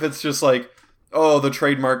 even if it's just like, oh, the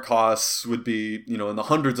trademark costs would be, you know, in the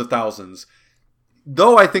hundreds of thousands.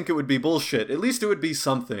 Though I think it would be bullshit. At least it would be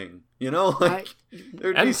something. You know? Like,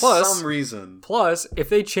 there'd and be plus- some reason. Plus, if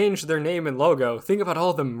they changed their name and logo, think about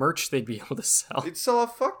all the merch they'd be able to sell. They'd sell a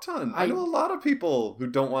fuck ton. I know a lot of people who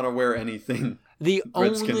don't want to wear anything The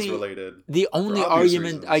Redskins only related. the only for obvious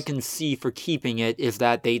argument reasons. I can see for keeping it is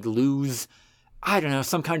that they'd lose, I don't know,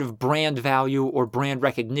 some kind of brand value or brand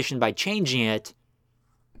recognition by changing it.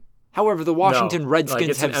 However, the Washington No, Redskins like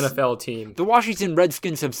it's have an NFL team. the Washington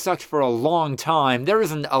Redskins have sucked for a long time. There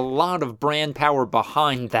isn't a lot of brand power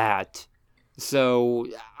behind that. So,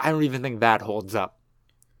 I don't even think that holds up.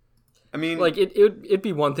 I mean, Like it'd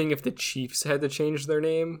be one thing if the Chiefs had to change their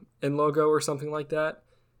name and logo or something like that.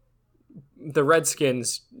 The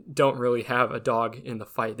Redskins don't really have a dog in the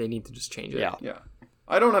fight. They need to just change it. Yeah. yeah.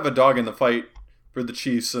 I don't have a dog in the fight for the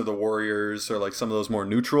Chiefs or the Warriors or like some of those more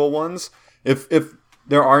neutral ones. If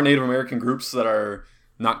there are Native American groups that are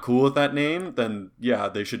not cool with that name, then yeah,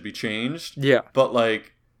 they should be changed. Yeah. But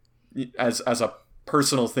like as a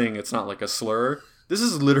personal thing, it's not like a slur. This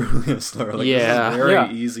is literally a slur. Like, Yeah. this is very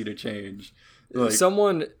Yeah. easy to change. Like,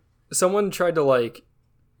 Someone tried to like,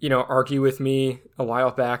 you know, argue with me a while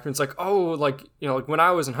back, and it's like, oh, like, you know, like when I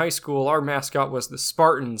was in high school, our mascot was the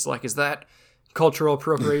Spartans. Like, is that cultural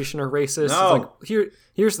appropriation or racist? No. It's like,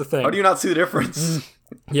 here's the thing. how do you not see the difference?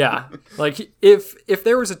 Yeah, like if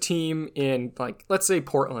there was a team in, like, let's say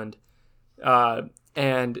Portland,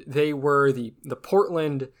 and they were the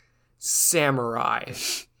Portland Samurai,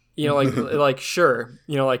 you know, like sure,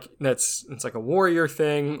 you know, like it's like a warrior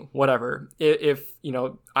thing, whatever. If you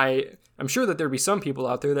know, I'm sure that there'd be some people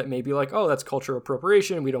out there that may be like, oh, that's cultural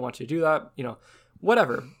appropriation. We don't want you to do that. You know,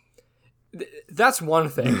 whatever. That's one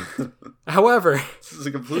thing. However, This is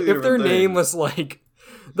a completely if their different thing. name was like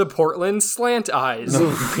the Portland Slant Eyes,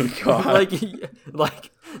 Oh my god.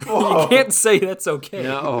 like Whoa. you can't say that's okay.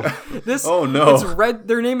 No. This Oh, no. It's red.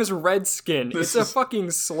 Their name is Redskin. This It's is- a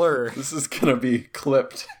fucking slur. This is gonna be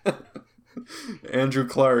clipped. Andrew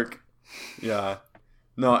Clark. Yeah.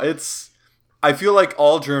 No, I feel like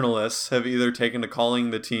all journalists have either taken to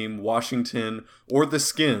calling the team Washington or the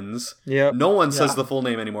Skins. Yep. No one says Yeah. the full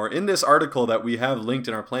name anymore. In this article that we have linked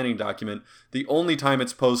in our planning document, the only time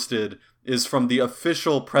it's posted is from the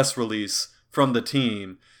official press release from the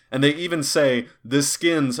team. And they even say the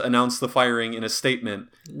Skins announced the firing in a statement.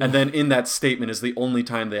 And then in that statement is the only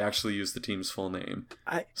time they actually use the team's full name.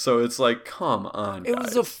 So it's like, come on, It guys.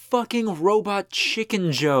 was a fucking robot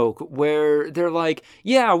chicken joke where they're like,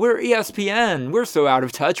 yeah, we're ESPN. We're so out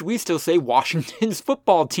of touch, we still say Washington's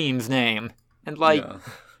football team's name. And like, Yeah.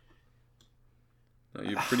 No,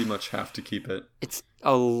 you pretty much have to keep it. it's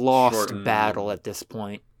a lost Shorten. battle at this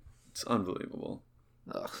point. It's unbelievable.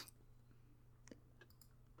 Ugh.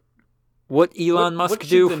 What Elon Musk what do?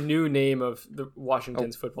 should the new name of the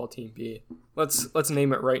Washington's football team be? Let's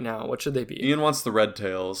name it right now. What should they be? Ian wants the Red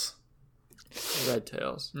Tails. Red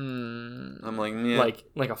Tails. I'm like, yeah.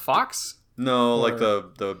 Like a fox? No, Or- like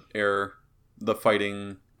the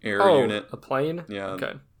fighting air Oh, unit. a plane? Yeah.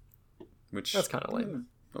 Okay. Which That's kind of lame.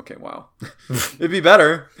 Okay, wow. It'd be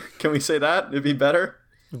better. Can we say that? It'd be better.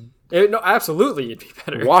 No, absolutely, it'd be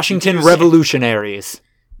better. Washington Revolutionaries.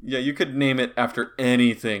 Yeah, you could name it after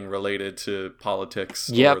anything related to politics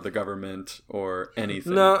Yep. or the government or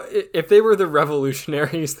anything. No, if they were the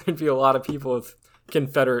revolutionaries, there'd be a lot of people with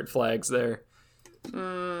Confederate flags there. I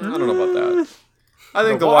don't know about that. I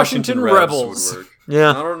think The the Washington Washington Rebs Rebels. would work.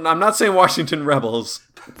 Yeah. I'm not saying Washington Rebels.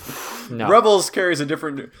 No. Rebels carries a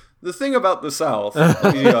different. The thing about the South,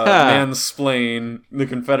 mansplain the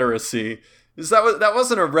Confederacy, is that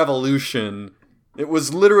wasn't a revolution. It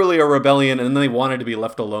was literally a rebellion, and they wanted to be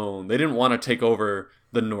left alone. They didn't want to take over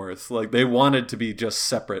the North. Like, they wanted to be just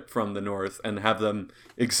separate from the North and have them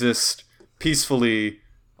exist peacefully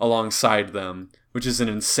alongside them, which is an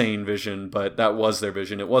insane vision, but that was their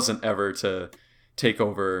vision. It wasn't ever to take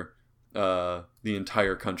over the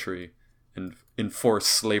entire country and enforce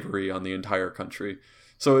slavery on the entire country.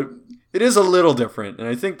 So it is a little different, and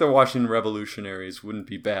I think the Washington Revolutionaries wouldn't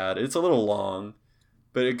be bad. It's a little long,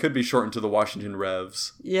 but it could be shortened to the Washington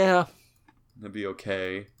Revs. Yeah. That'd be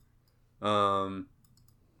okay. I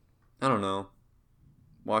don't know.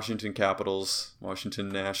 Washington Capitals, Washington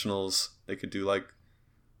Nationals. They could do like,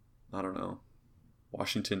 I don't know,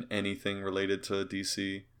 Washington anything related to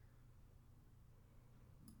DC.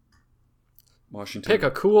 Washington. Pick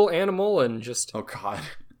a cool animal and just Oh God.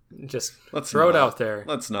 Let's throw it not. out there.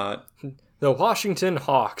 Let's not. The Washington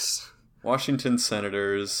Hawks. Washington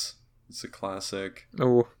Senators. It's a classic.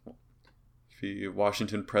 Oh.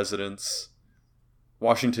 Washington Presidents.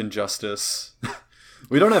 Washington Justice.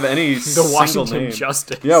 We don't have any The single Washington name.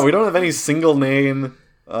 Justice. Yeah, we don't have any single name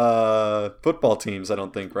football teams, I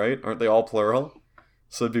don't think, right? Aren't they all plural?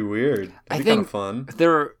 So it'd be weird. It'd be kind of fun.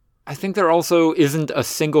 I think there also isn't a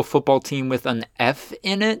single football team with an F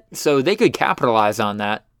in it, so they could capitalize on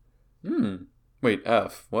that. Wait,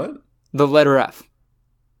 F. What? The letter F.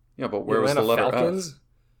 Yeah, but where was the letter Falcons?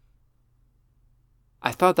 F?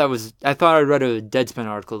 I thought I read a Deadspin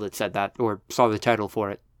article that said that, or saw the title for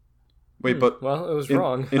it. Wait, but Well, it was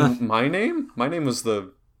wrong. in my name? My name was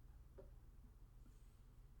the...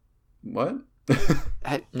 What?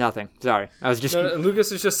 Nothing. Sorry. I was just... No,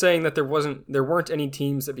 Lucas is just saying that there weren't any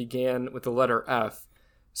teams that began with the letter F,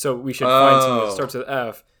 so we should find something that starts with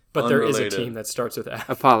F. But there is Unrelated. a team that starts with F.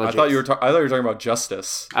 Apologies. I thought you were talking about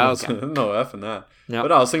Justice. Oh, okay. No F in that. Nope. But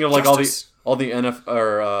no, I was thinking of like Justice. all the NF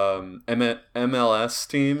or MLS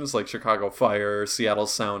teams like Chicago Fire, Seattle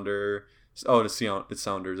Sounder. Oh, it's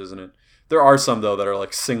Sounders, isn't it? There are some though that are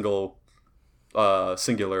like singular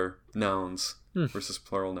nouns versus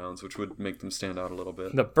plural nouns, which would make them stand out a little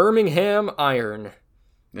bit. The Birmingham Iron.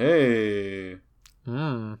 Hey,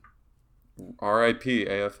 Mm. R.I.P.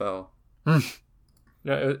 AFL.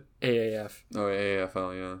 No, AAF. Oh,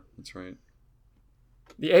 AFL. Yeah, that's right.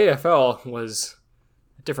 The AFL was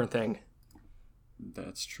a different thing.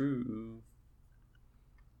 That's true.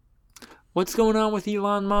 What's going on with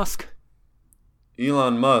Elon Musk?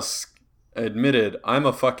 Elon Musk admitted, I'm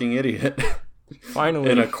a fucking idiot.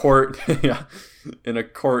 Finally. In a court. Yeah. In a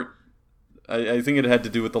court. I think it had to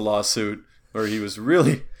do with the lawsuit where he was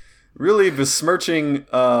really besmirching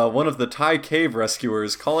one of the Thai cave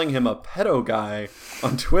rescuers, calling him a pedo guy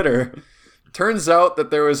on Twitter. Turns out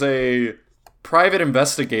that there was a private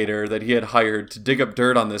investigator that he had hired to dig up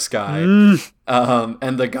dirt on this guy. And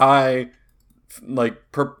the guy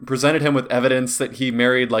presented him with evidence that he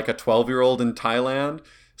married like a 12-year-old in Thailand.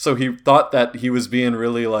 So he thought that he was being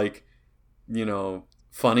really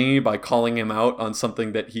funny by calling him out on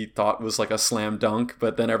something that he thought was like a slam dunk,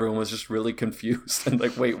 but then everyone was just really confused and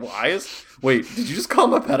like, wait, did you just call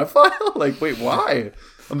him a pedophile? Like, wait, why?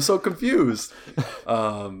 I'm so confused.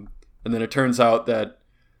 And then it turns out that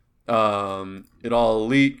it all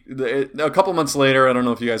leaked. A couple months later, I don't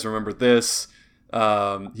know if you guys remember this,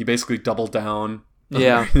 he basically doubled down on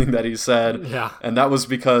everything that he said. Yeah. And that was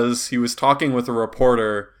because he was talking with a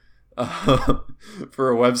reporter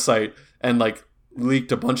for a website and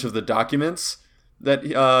leaked a bunch of the documents that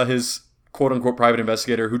his quote-unquote private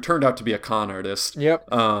investigator, who turned out to be a con artist,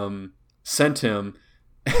 sent him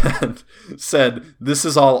and said, this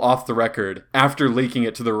is all off the record, after leaking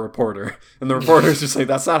it to the reporter. And the reporter's just like,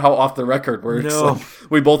 that's not how off the record works. No.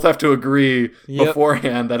 We both have to agree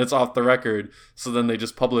beforehand that it's off the record. So then they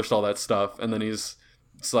just published all that stuff, and then he's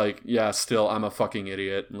it's like, yeah, still, I'm a fucking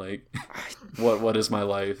idiot. Like, what is my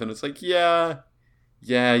life? And it's like, yeah,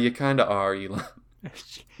 you kind of are, Elon.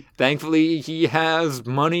 Thankfully, he has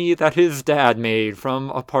money that his dad made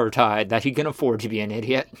from apartheid that he can afford to be an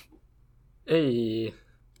idiot. Hey.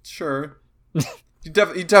 Sure. You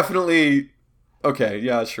definitely... Okay,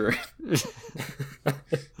 yeah, sure.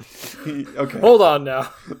 Okay. Hold on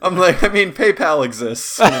now. I'm like, I mean, PayPal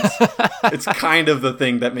exists. It's kind of the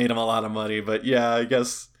thing that made him a lot of money, but yeah, I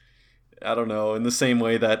guess, I don't know, in the same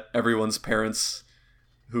way that everyone's parents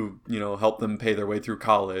who, help them pay their way through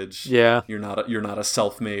college. Yeah. You're not a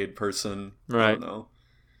self-made person. Right. I don't know.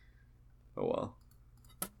 Oh well.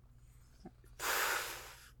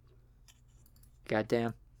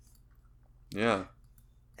 Goddamn. Yeah.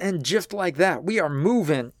 And just like that, we are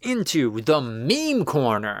moving into the meme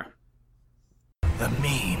corner. The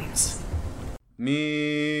memes. Memes.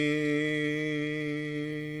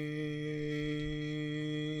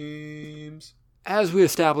 As we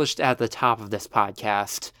established at the top of this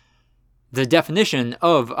podcast, the definition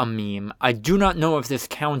of a meme, I do not know if this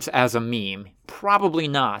counts as a meme. Probably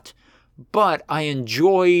not. But I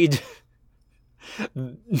enjoyed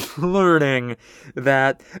learning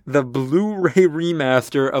that the Blu-ray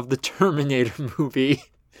remaster of the Terminator movie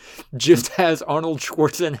just has Arnold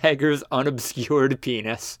Schwarzenegger's unobscured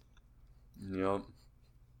penis. Yep.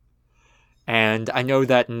 And I know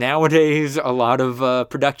that nowadays a lot of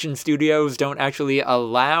production studios don't actually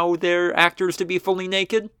allow their actors to be fully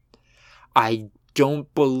naked. I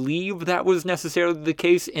don't believe that was necessarily the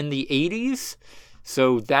case in the 80s,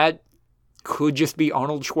 so that could just be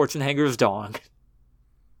Arnold Schwarzenegger's dong.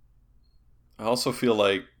 I also feel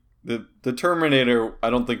like the Terminator, I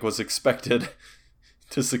don't think, was expected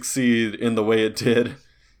to succeed in the way it did.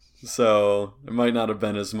 So there might not have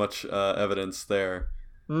been as much evidence there.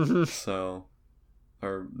 Mm-hmm. So,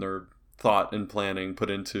 or thought and planning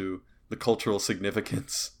put into the cultural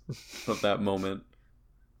significance of that moment.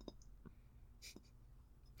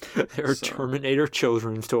 There are Terminator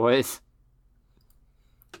children's toys.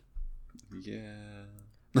 Yeah.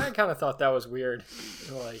 I kind of thought that was weird.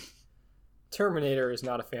 Like, Terminator is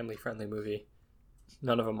not a family-friendly movie.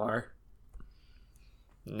 None of them are.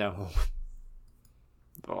 No.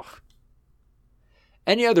 Ugh.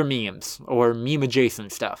 Any other memes or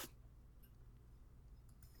meme-adjacent stuff?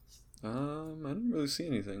 I didn't really see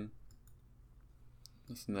anything.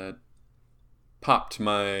 Nothing that popped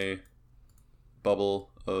my bubble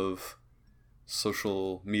of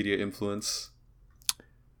social media influence.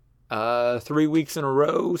 3 weeks in a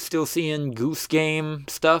row, still seeing Goose Game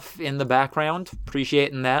stuff in the background.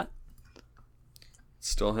 Appreciating that.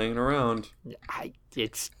 Still hanging around.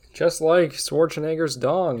 It's Just like Schwarzenegger's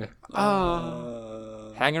dong.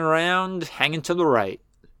 hanging around, hanging to the right.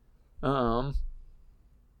 Starting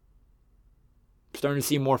to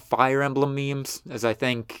see more Fire Emblem memes, as I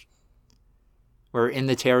think we're in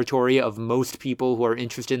the territory of most people who are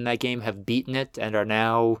interested in that game have beaten it and are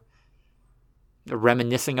now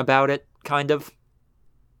reminiscing about it, kind of.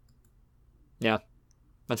 Yeah,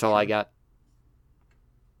 that's all I got.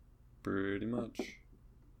 Pretty much.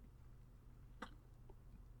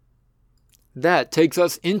 That takes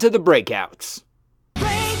us into the breakouts.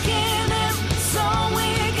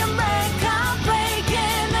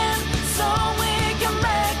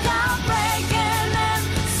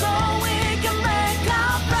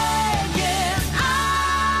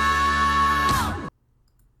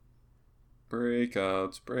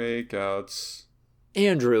 Breakouts.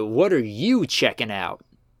 Andrew, what are you checking out?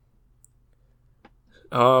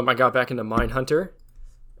 I got back into Mindhunter.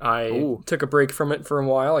 I took a break from it for a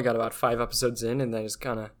while. I got about 5 episodes in, and then just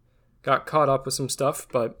kind of got caught up with some stuff.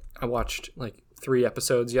 But I watched like 3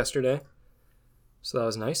 episodes yesterday, so that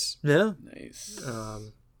was nice. Yeah. Nice.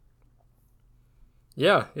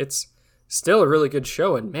 Yeah, it's still a really good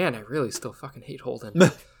show, and man, I really still fucking hate Holden.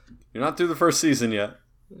 You're not through the first season yet.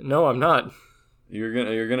 No, I'm not. You're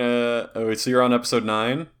gonna. Oh, wait, so you're on episode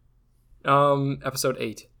 9. Episode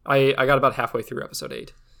 8. I got about halfway through episode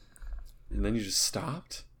 8. And then you just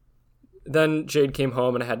stopped? Then Jade came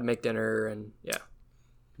home and I had to make dinner, and yeah.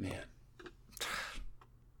 Man.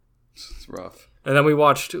 It's rough. And then we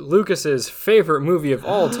watched Lucas's favorite movie of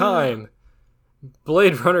all time,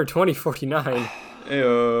 Blade Runner 2049.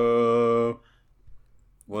 Ayo.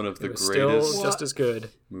 One of the It was greatest still just as good.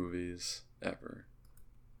 movies ever.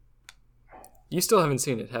 You still haven't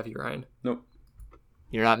seen it, have you, Ryan? Nope.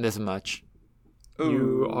 You're not missing much.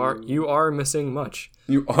 You are missing much.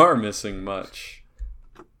 You are missing much.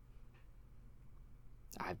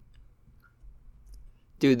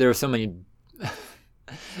 Dude, there are so many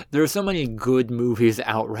There are so many good movies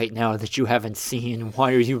out right now that you haven't seen.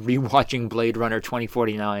 Why are you rewatching Blade Runner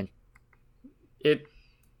 2049? It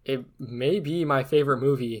may be my favorite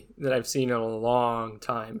movie that I've seen in a long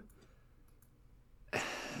time.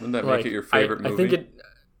 Wouldn't that make it your favorite movie?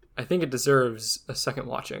 I think it deserves a second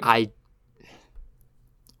watching.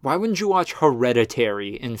 Why wouldn't you watch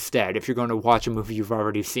Hereditary instead if you're going to watch a movie you've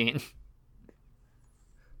already seen?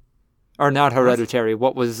 Or not Hereditary.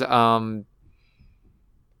 What was the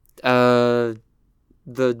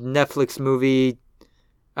Netflix movie?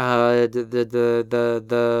 The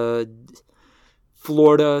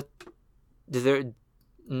Florida.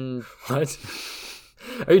 What?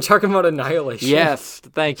 Are you talking about Annihilation? Yes,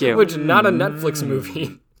 thank you. Which is not a Netflix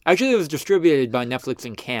movie. Actually, it was distributed by Netflix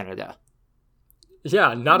in Canada.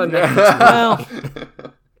 Yeah, not a Netflix movie.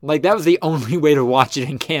 Well, like, that was the only way to watch it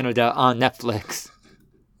in Canada on Netflix.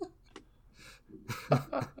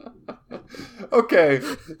 Okay,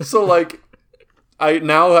 so, like,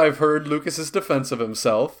 I've heard Lucas's defense of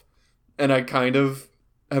himself, and I kind of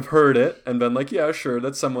have heard it and been like, yeah, sure,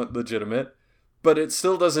 that's somewhat legitimate, but it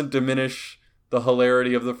still doesn't diminish the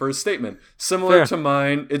hilarity of the first statement. Similar to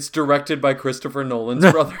mine, it's directed by Christopher Nolan's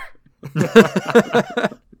brother.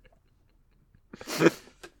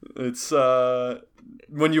 It's,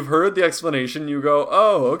 when you've heard the explanation, you go,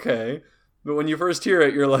 oh, okay. But when you first hear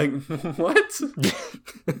it, you're like, what?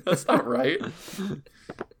 That's not right.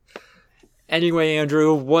 Anyway,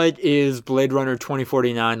 Andrew, what is Blade Runner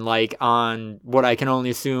 2049 like on what I can only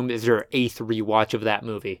assume is your 8th rewatch of that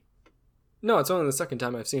movie? No, it's only the second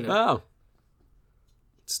time I've seen it. Oh.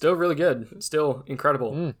 It's still really good. It's still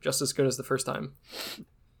incredible. Just as good as the first time.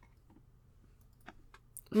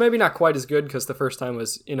 Maybe not quite as good because the first time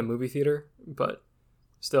was in a movie theater, but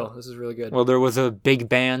still, this is really good. Well, there was a big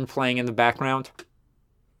band playing in the background.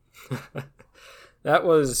 That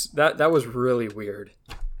was really weird.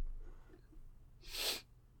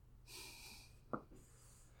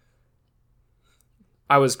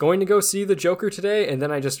 I was going to go see The Joker today, and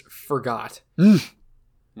then I just forgot.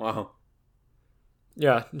 Wow.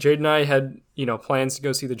 Yeah, Jade and I had, plans to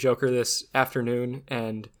go see The Joker this afternoon,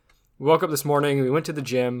 and we woke up this morning, we went to the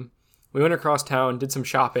gym, we went across town, did some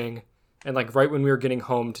shopping, and, right when we were getting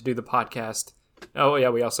home to do the podcast, oh, yeah,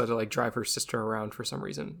 we also had to, drive her sister around for some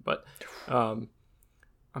reason, but I'm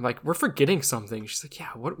like, we're forgetting something. She's like, yeah,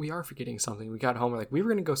 we are forgetting something. We got home, we're like, we were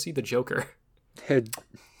going to go see The Joker.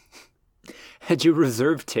 Had you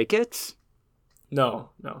reserved tickets?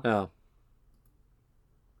 No. Oh.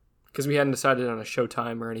 Because we hadn't decided on a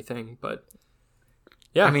showtime or anything, but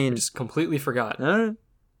yeah, I just completely forgot.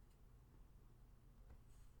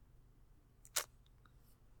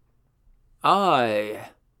 I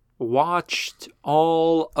watched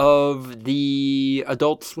all of the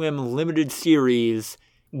Adult Swim limited series,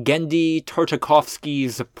 Genndy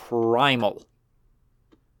Tartakovsky's Primal.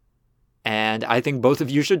 And I think both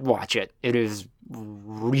of you should watch it. It is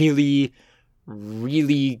really,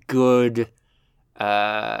 really good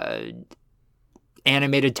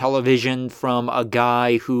animated television from a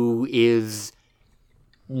guy who is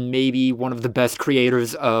maybe one of the best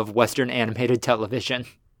creators of Western animated television.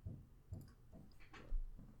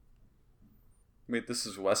 Wait, this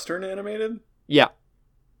is Western animated? Yeah.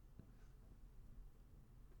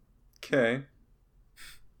 Okay.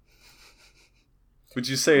 Would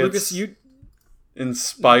you say Lucas, it's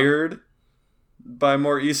inspired by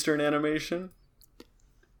more Eastern animation?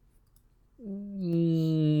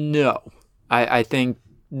 No. I think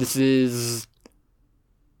this is...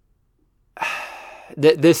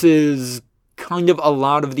 This is kind of a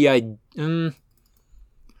lot of the...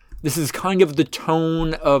 This is kind of the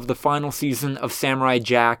tone of the final season of Samurai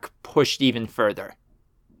Jack pushed even further.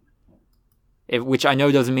 Which I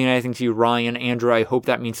know doesn't mean anything to you, Ryan. Andrew, I hope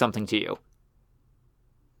that means something to you.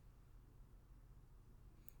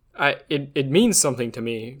 It means something to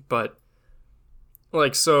me, but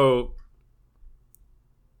so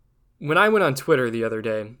when I went on Twitter the other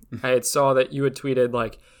day, I had saw that you had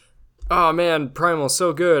tweeted oh man, Primal's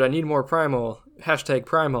so good, I need more Primal,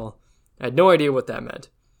 #Primal. I had no idea what that meant.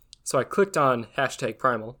 So I clicked on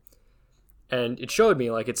 #Primal, and it showed me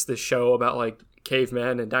it's this show about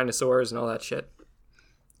cavemen and dinosaurs and all that shit.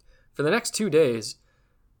 For the next 2 days,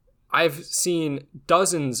 I've seen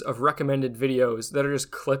dozens of recommended videos that are just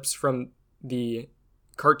clips from the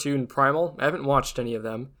cartoon Primal. I haven't watched any of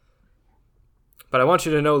them. But I want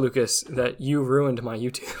you to know, Lucas, that you ruined my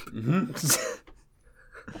YouTube. Mm-hmm.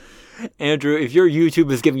 Andrew, if your YouTube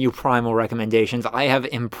is giving you Primal recommendations, I have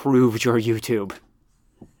improved your YouTube.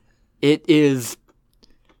 It is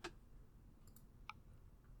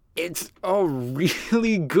it's a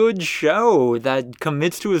really good show that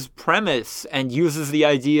commits to his premise and uses the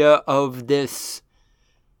idea of this...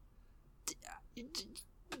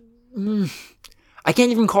 I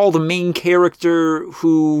can't even call the main character,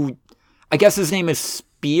 who... I guess his name is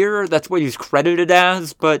Spear, that's what he's credited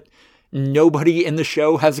as, but nobody in the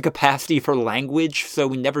show has a capacity for language, so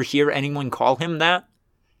we never hear anyone call him that.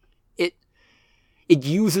 It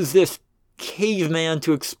uses this caveman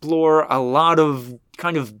to explore a lot of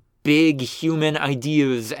kind of big human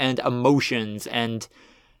ideas and emotions, and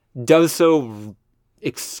does so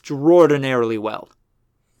extraordinarily well.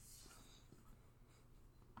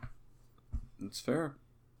 It's fair.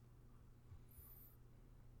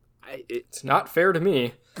 It's not fair to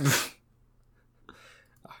me.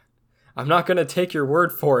 I'm not going to take your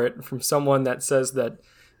word for it from someone that says that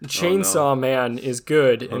Chainsaw Man is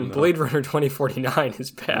good and Blade Runner 2049 is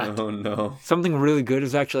bad. Oh no. Something really good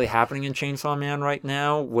is actually happening in Chainsaw Man right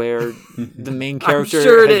now, where the main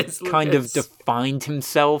character has kind of defined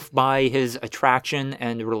himself by his attraction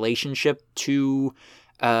and relationship to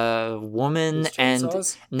a woman, and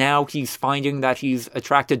now he's finding that he's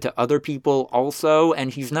attracted to other people also, and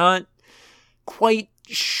he's not quite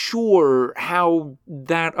sure how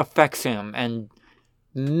that affects him, and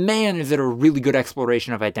man, is it a really good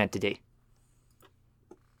exploration of identity.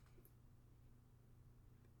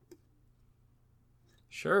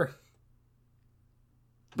 Sure.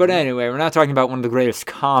 But anyway, we're not talking about one of the greatest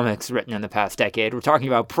comics written in the past decade. We're talking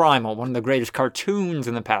about Primal, one of the greatest cartoons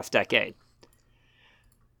in the past decade.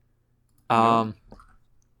 I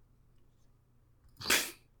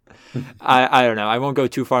don't know. I won't go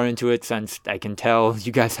too far into it, since I can tell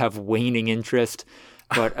you guys have waning interest.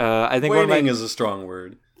 But I think waning is a strong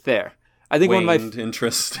word. There. I think waned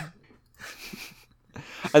interest.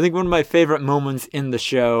 I think one of my favorite moments in the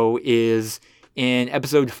show is in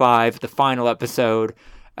episode 5, the final episode.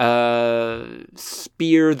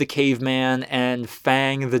 Spear the caveman and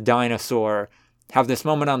Fang the dinosaur have this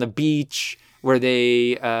moment on the beach where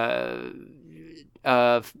they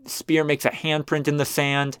Spear makes a handprint in the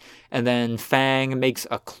sand, and then Fang makes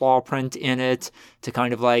a claw print in it to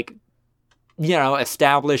kind of like, you know,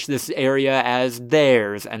 establish this area as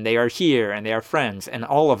theirs, and they are here, and they are friends, and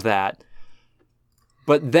all of that.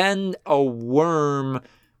 But then a worm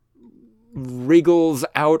wriggles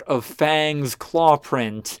out of Fang's claw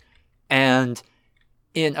print, and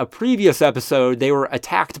in a previous episode, they were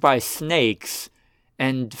attacked by snakes,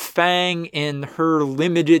 and Fang, in her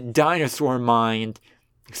limited dinosaur mind,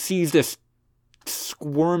 sees this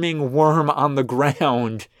squirming worm on the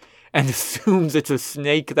ground and assumes it's a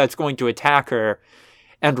snake that's going to attack her,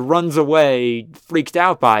 and runs away, freaked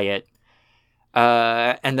out by it.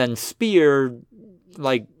 And then Spear,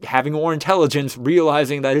 like, having more intelligence,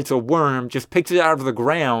 realizing that it's a worm, just picks it out of the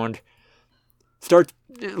ground,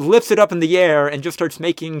 lifts it up in the air, and just starts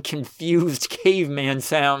making confused caveman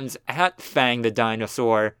sounds at Fang the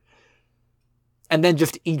dinosaur, and then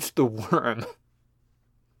just eats the worm.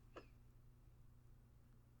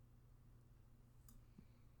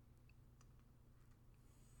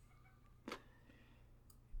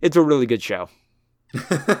 It's a really good show.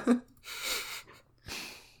 I'm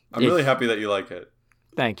really happy that you like it.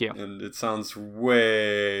 Thank you. And it sounds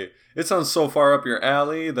so far up your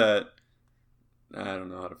alley that I don't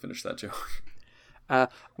know how to finish that joke.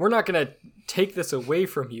 We're not going to take this away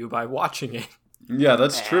from you by watching it. Yeah,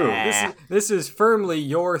 that's true. This is firmly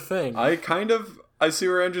your thing. I see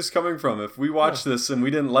where Andrew's coming from. If we watched this and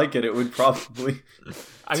we didn't like it, it would probably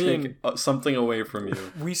take something away from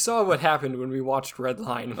you. We saw what happened when we watched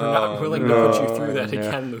Redline. We're not willing to put you through that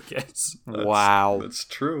again, Lucas. Wow. That's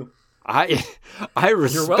true. I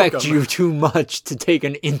respect you too much to take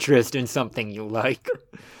an interest in something you like.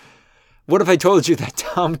 What if I told you that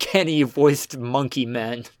Tom Kenny voiced Monkey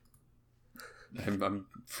Men? I'm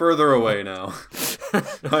further away now.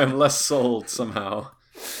 I'm less sold somehow.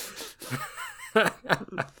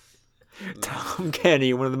 Tom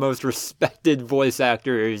Kenny, one of the most respected voice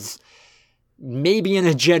actors, maybe in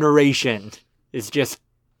a generation, is just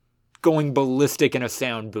going ballistic in a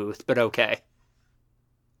sound booth, but okay.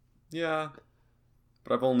 Yeah,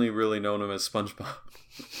 but I've only really known him as SpongeBob.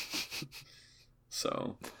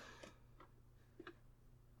 So,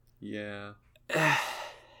 yeah.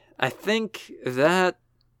 I think that,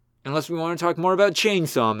 unless we want to talk more about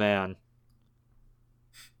Chainsaw Man,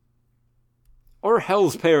 or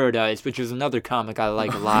Hell's Paradise, which is another comic I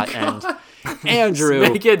like a lot, and Andrew...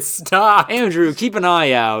 Make it stop! Andrew, keep an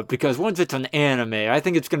eye out, because once it's an anime, I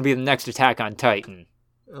think it's going to be the next Attack on Titan.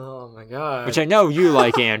 Oh my god. Which I know you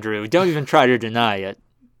like, Andrew. Don't even try to deny it.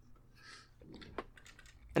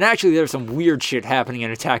 And actually, there's some weird shit happening in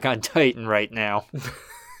Attack on Titan right now.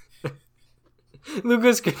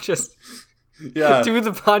 Lucas could just Yeah. do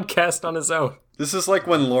the podcast on his own. This is like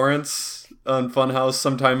when Lawrence on Funhouse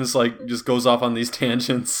sometimes like just goes off on these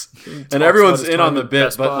tangents, and everyone's about his in on time the at bit,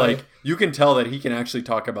 Best but Buy. like you can tell that he can actually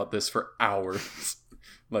talk about this for hours,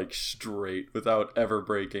 like straight, without ever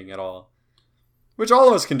breaking at all. Which all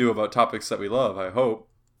of us can do about topics that we love, I hope.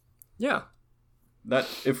 Yeah. That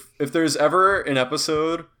if there's ever an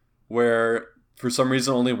episode where for some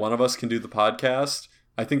reason only one of us can do the podcast,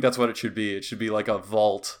 I think that's what it should be. It should be like a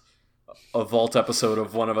vault episode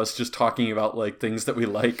of one of us just talking about like things that we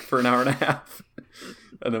like for an hour and a half.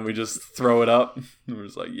 And then we just throw it up. And we're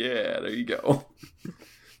just like, yeah, there you go.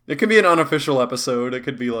 It can be an unofficial episode. It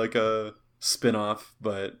could be like a spin-off,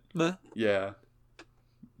 but yeah,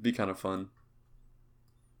 be kind of fun.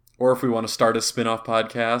 Or if we want to start a spin-off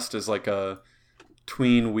podcast as like a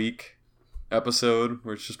tween week episode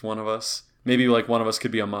where it's just one of us. Maybe like one of us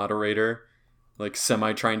could be a moderator, like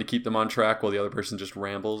semi trying to keep them on track while the other person just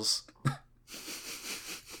rambles.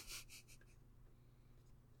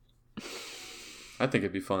 I think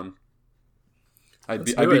it'd be fun. I'd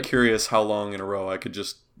be curious how long in a row I could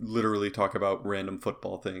just literally talk about random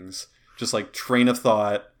football things. Just like train of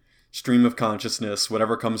thought, stream of consciousness,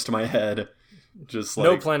 whatever comes to my head. Just like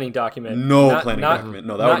No planning document. document. No, that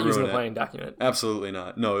would not using ruin a it. planning document. Absolutely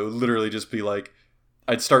not. No, it would literally just be like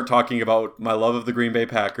I'd start talking about my love of the Green Bay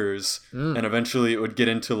Packers, and eventually it would get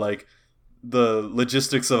into like the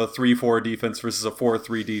logistics of a 3-4 defense versus a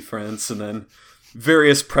 4-3 defense, and then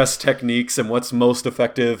various press techniques and what's most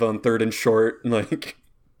effective on third and short. Like,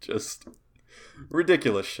 just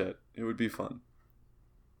ridiculous shit. It would be fun.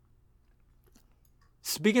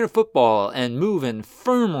 Speaking of football and moving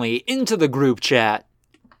firmly into the group chat,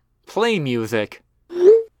 play music.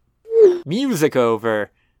 Music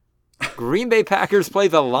over. Green Bay Packers play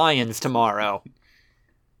the Lions tomorrow.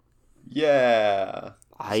 Yeah.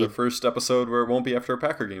 It's the first episode where it won't be after a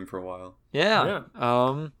Packer game for a while. Yeah.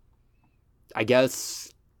 I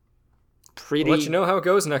guess We'll let you know how it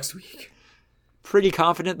goes next week. pretty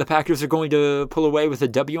confident the Packers are going to pull away with a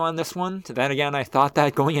W on this one. Then again, I thought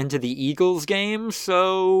that going into the Eagles game,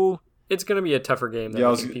 so It's going to be a tougher game than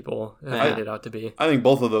I think people have made it out to be. I think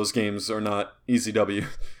both of those games are not easy W. I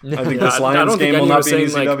think Yeah, this I Lions don't think game will anyone not was be an saying,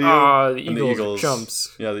 easy like, W. the and Eagles are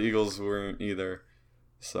chumps. Yeah, the Eagles weren't either.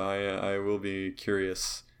 So I will be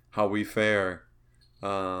curious how we fare.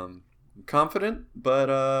 Confident,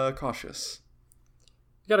 but cautious.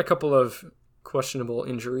 Got a couple of questionable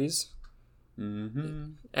injuries.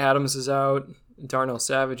 Mm-hmm. Adams is out. Darnell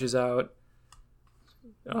Savage is out.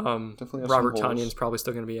 Definitely have Robert some holes. Tonyan's probably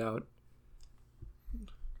still going to be out.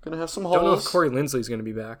 Gonna have some Don't know if holes. Corey Linsley's going to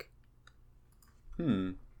be back.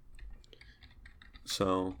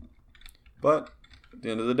 So, but at the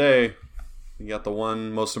end of the day, you got the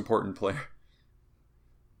one most important player.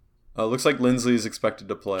 Looks like Linsley is expected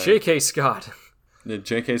to play. J.K. Scott.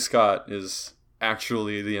 J.K. Scott is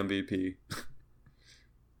actually the MVP.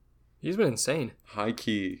 He's been insane. High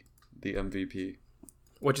key, the MVP.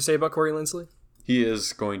 What'd you say about Corey Linsley? He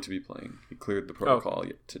is going to be playing. He cleared the protocol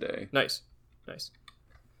today. Nice.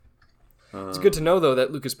 It's good to know, though,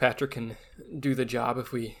 that Lucas Patrick can do the job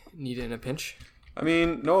if we need it in a pinch. I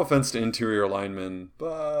mean, no offense to interior linemen,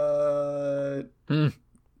 but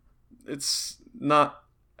it's not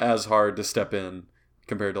as hard to step in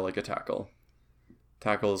compared to like a tackle.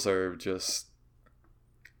 Tackles are just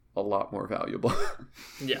a lot more valuable.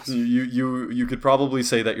 Yes. You could probably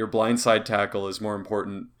say that your blindside tackle is more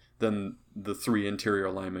important than the 3 interior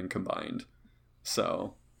linemen combined.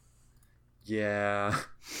 So, yeah,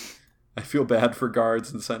 I feel bad for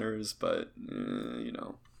guards and centers, but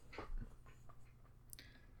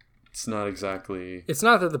it's not exactly. It's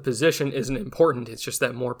not that the position isn't important. It's just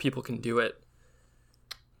that more people can do it.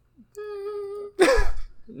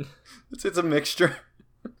 It's a mixture.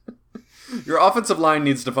 Your offensive line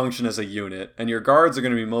needs to function as a unit, and your guards are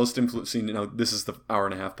going to be most influencing. This is the hour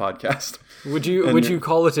and a half podcast. Would you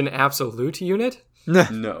call it an absolute unit?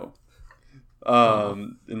 No.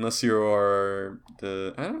 Unless you're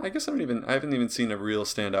I guess I haven't even seen a real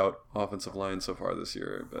standout offensive line so far this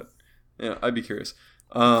year, but yeah, I'd be curious.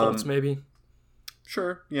 Colts, maybe.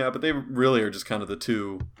 Sure, yeah, but they really are just kind of the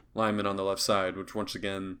 2 linemen on the left side, which once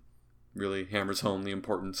again really hammers home the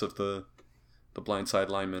importance of the blindside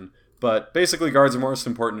linemen. But basically, guards are most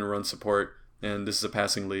important in run support, and this is a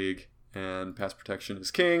passing league, and pass protection is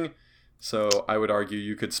king. So I would argue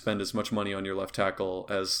you could spend as much money on your left tackle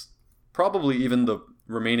as probably even the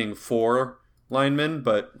remaining 4 linemen,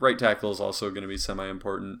 but right tackle is also going to be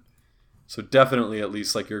semi-important. So definitely at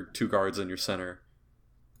least like your 2 guards and your center,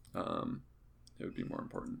 it would be more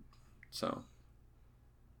important. So,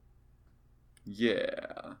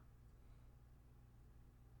 yeah.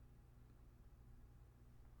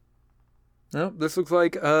 Well, this looks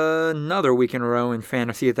like another week in a row in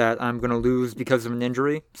fantasy that I'm going to lose because of an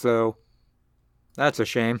injury, so that's a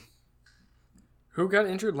shame. Who got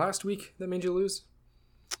injured last week that made you lose?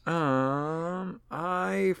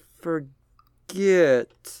 I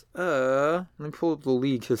forget. Let me pull up the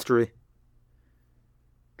league history.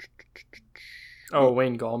 Oh,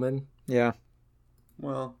 Wayne Gallman. Yeah.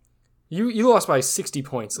 Well, You lost by 60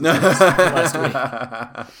 points last week.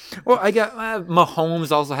 Well, I got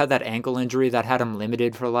Mahomes also had that ankle injury that had him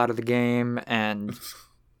limited for a lot of the game, and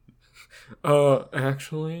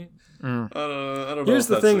Actually, I don't know. here's if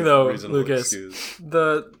the that's thing, a though, reasonable Lucas. excuse.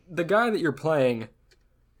 The guy that you're playing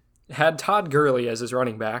had Todd Gurley as his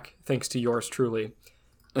running back, thanks to yours truly,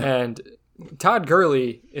 and Todd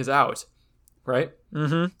Gurley is out, right?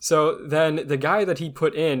 mm-hmm. So then the guy that he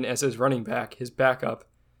put in as his running back, his backup,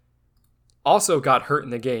 also got hurt in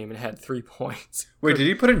the game and had 3 points. Wait, did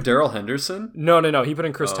he put in Darrell Henderson? No. He put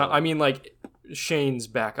in Chris Oh. I mean, like, Shane's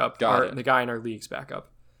backup. Got it. The guy in our league's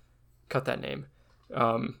backup. Cut that name.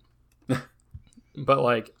 But,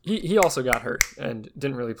 like, he also got hurt and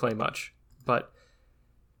didn't really play much. But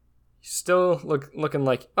he's still looking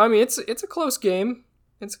like... I mean, it's a close game.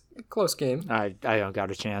 It's a close game. I don't got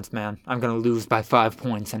a chance, man. I'm going to lose by 5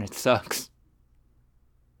 points, and it sucks.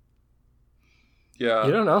 Yeah.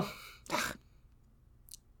 You don't know.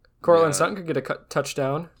 Cortland Yeah. Sutton could get a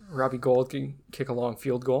touchdown. Robbie Gould can kick a long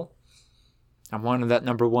field goal. I wanted that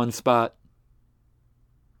number 1 spot.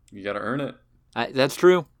 You got to earn it. That's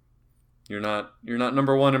true. You're not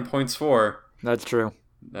number 1 in points for. That's true.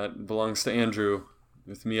 That belongs to Andrew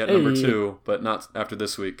with me at Hey. number 2, but not after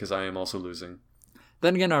this week because I am also losing.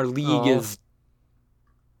 Then again, our league Oh. is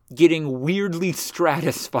getting weirdly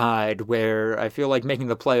stratified, where I feel like making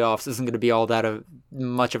the playoffs isn't going to be all that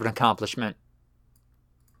much of an accomplishment.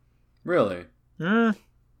 Really?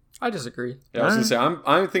 I disagree. Yeah, I was gonna say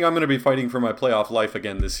I think I'm gonna be fighting for my playoff life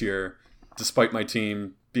again this year, despite my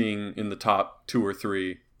team being in the top 2 or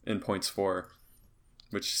 3 in points for,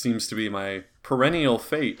 which seems to be my perennial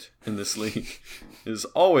fate in this league, is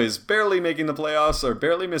always barely making the playoffs or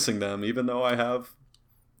barely missing them, even though I have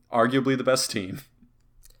arguably the best team.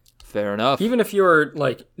 Fair enough. Even if you're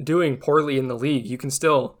like doing poorly in the league, you can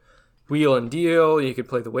still wheel and deal. You could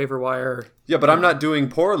play the waiver wire. Yeah, but I'm not doing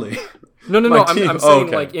poorly. No. My I'm team- saying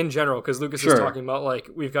okay. like in general, because Lucas Sure. is talking about like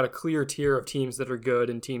we've got a clear tier of teams that are good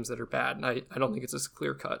and teams that are bad, and I don't think it's as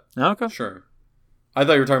clear cut. Okay. Sure. I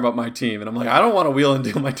thought you were talking about my team, and I'm like, I don't want to wheel and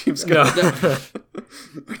deal. My team's good. No.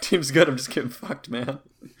 My team's good. I'm just getting fucked, man.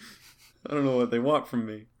 I don't know what they want from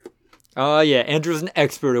me. Yeah, Andrew's an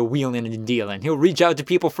expert at wheeling and dealing. He'll reach out to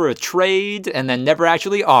people for a trade and then never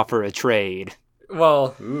actually offer a trade.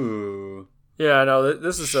 Well, Ooh. yeah, no,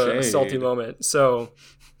 this is a salty Shade. moment. So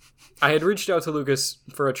I had reached out to Lucas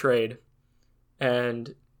for a trade,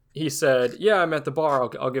 and he said, yeah, I'm at the bar.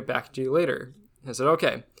 I'll get back to you later. I said,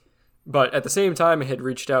 okay. But at the same time, I had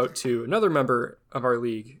reached out to another member of our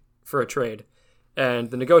league for a trade,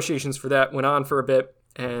 and the negotiations for that went on for a bit,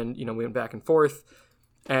 and, we went back and forth.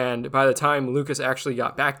 And by the time Lucas actually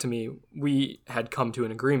got back to me, we had come to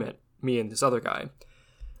an agreement, me and this other guy.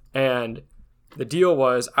 And the deal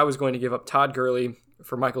was I was going to give up Todd Gurley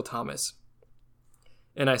for Michael Thomas.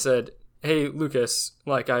 And I said, hey, Lucas,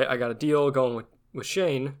 like I got a deal going with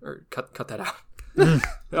Shane, or cut that out.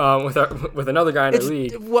 with another guy in our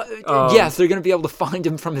league. Yes, they're going to be able to find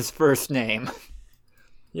him from his first name.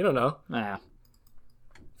 You don't know. Yeah.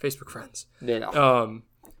 Facebook friends. Yeah.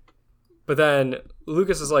 But then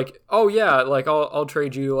Lucas is like, oh yeah, like I'll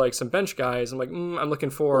trade you like some bench guys. I'm like, I'm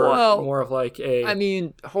looking for more of like a I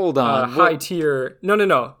mean, hold on. high tier.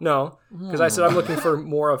 No. Because I said I'm looking for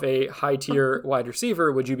more of a high tier wide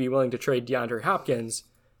receiver. Would you be willing to trade DeAndre Hopkins?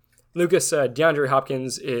 Lucas said DeAndre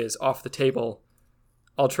Hopkins is off the table.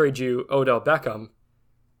 I'll trade you Odell Beckham.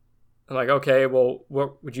 I'm like, okay, well,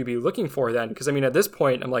 what would you be looking for then? Because I mean, at this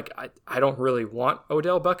point, I'm like, I don't really want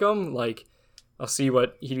Odell Beckham. Like, I'll see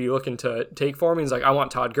what he'd be looking to take for me. He's like, I want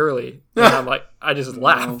Todd Gurley. And I'm like, I just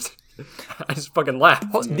laughed. I just fucking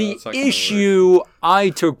laughed. The that's not gonna issue I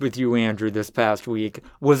took with you, Andrew, this past week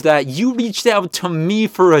was that you reached out to me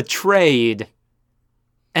for a trade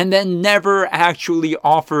and then never actually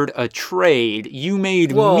offered a trade. You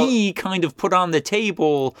made me kind of put on the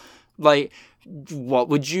table, like, what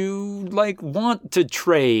would you, like, want to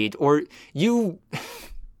trade? Or you...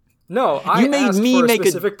 No, I made asked me for a make a-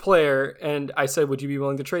 specific player, and I said, would you be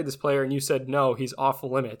willing to trade this player? And you said, no, he's off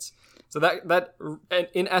limits. So that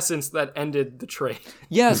in essence, that ended the trade.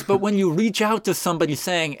 Yes, but when you reach out to somebody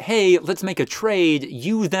saying, hey, let's make a trade,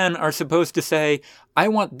 you then are supposed to say, I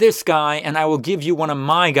want this guy, and I will give you one of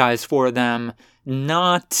my guys for them,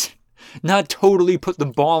 not not totally put the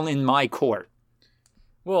ball in my court.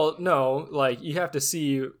 Well, no, like, you have to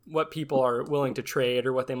see what people are willing to trade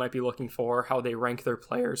or what they might be looking for, how they rank their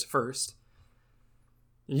players first.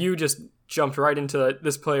 You just jumped right into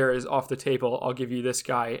this player is off the table. I'll give you this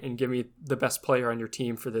guy and give me the best player on your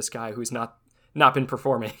team for this guy who's not been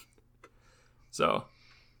performing. So,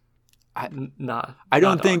 I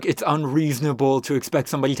don't think dog. it's unreasonable to expect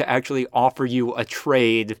somebody to actually offer you a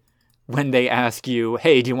trade when they ask you,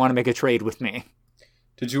 hey, do you want to make a trade with me?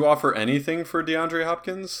 Did you offer anything for DeAndre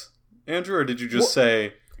Hopkins, Andrew, or did you just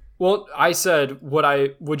say... Well, I said,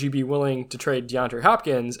 would you be willing to trade DeAndre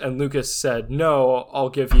Hopkins? And Lucas said, no, I'll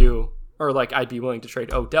give you, or like, I'd be willing to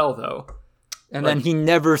trade Odell, though. And Like- then he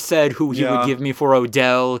never said who he would Yeah. give me for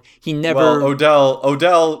Odell. He never... Well,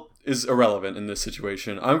 Odell is irrelevant in this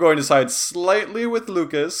situation. I'm going to side slightly with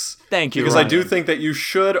Lucas. Thank you, Because I Ryan. do think that you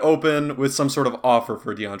should open with some sort of offer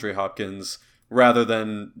for DeAndre Hopkins rather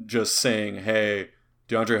than just saying, hey,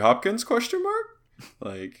 DeAndre Hopkins, question mark?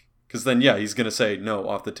 Like, because then, yeah, he's going to say no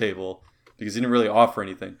off the table because he didn't really offer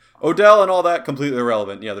anything. Odell and all that, completely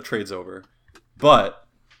irrelevant. Yeah, the trade's over. But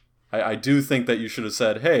I do think that you should have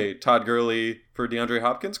said, hey, Todd Gurley for DeAndre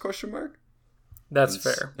Hopkins, question mark? That's And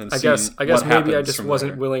fair. and I seeing guess what maybe I happens just from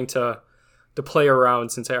wasn't there. willing to play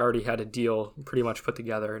around since I already had a deal pretty much put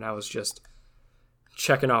together, and I was just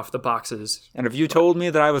checking off the boxes. And if you told me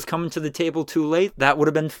that I was coming to the table too late, that would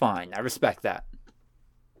have been fine. I respect that.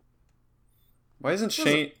 Why isn't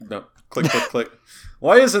Shane... No, click, click, click.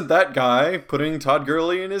 Why isn't that guy putting Todd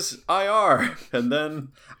Gurley in his IR and then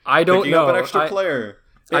I don't picking know. up an extra player?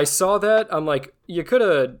 I saw that. I'm like, you could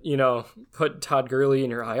have, put Todd Gurley in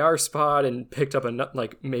your IR spot and picked up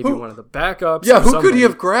maybe Who- one of the backups. Yeah, or who could he somebody.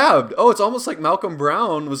 have grabbed? Oh, it's almost like Malcolm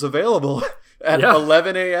Brown was available at Yeah.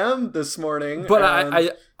 11 a.m. this morning. But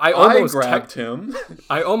and I almost grabbed him.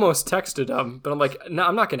 I almost texted him, but I'm like, no,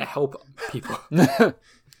 I'm not going to help people.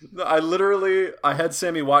 I had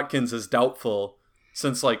Sammy Watkins as doubtful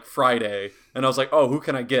since like Friday, and I was like, oh, who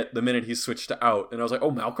can I get the minute he switched to out? And I was like, oh,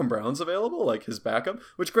 Malcolm Brown's available, like his backup,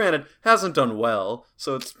 which granted hasn't done well,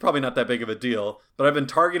 so it's probably not that big of a deal. But I've been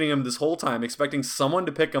targeting him this whole time, expecting someone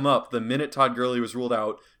to pick him up the minute Todd Gurley was ruled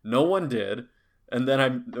out. No one did, and then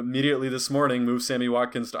I immediately this morning moved Sammy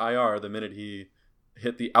Watkins to IR the minute he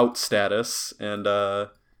hit the out status and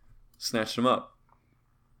snatched him up.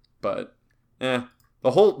 But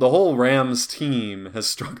the whole Rams team has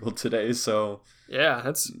struggled today, so Yeah,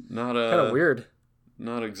 that's not kind of weird.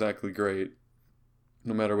 not exactly great.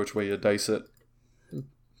 No matter which way you dice it,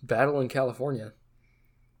 Battle in California.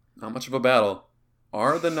 not much of a battle.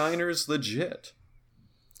 Are the Niners legit?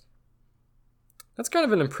 That's kind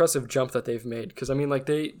of an impressive jump that they've made because, I mean, like,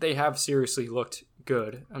 they have seriously looked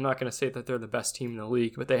good. I'm not going to say that they're the best team in the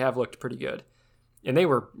league, but they have looked pretty good. And they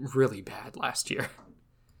were really bad last year.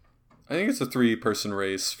 I think it's a 3-person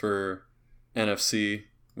race for NFC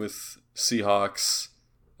with Seahawks,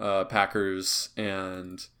 Packers,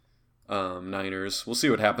 and Niners. We'll see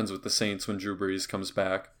what happens with the Saints when Drew Brees comes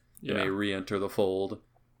back. They may re-enter the fold,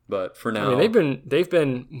 but for now, I mean, they've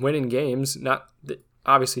been winning games.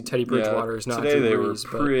 Obviously, Teddy Bridgewater is not today. Drew They Brees,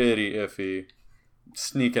 were but pretty iffy,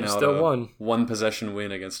 sneaking out still a won. 1-possession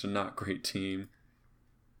win against a not great team.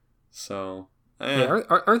 So, yeah,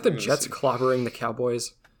 aren't the we're gonna Jets see. clobbering the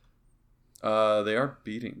Cowboys? They are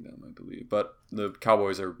beating them, I believe, but the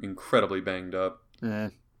Cowboys are incredibly banged up. Eh.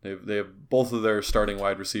 They have both of their starting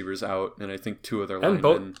wide receivers out, and I think 2 of their And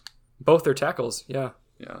linemen. both their tackles, yeah.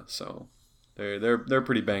 Yeah, so they're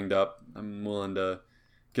pretty banged up. I'm willing to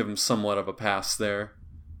give them somewhat of a pass there.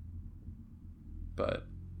 But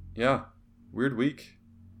yeah, weird week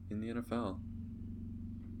in the NFL.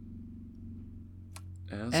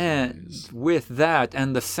 As And always. with that,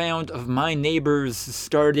 and the sound of my neighbors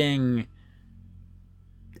starting...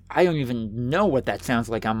 I don't even know what that sounds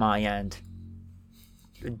like on my end.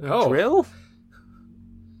 Oh. Drill?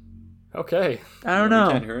 Okay. I don't We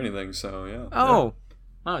know. can't hear anything, so yeah. Oh.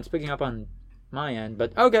 Oh, it's picking up on my end,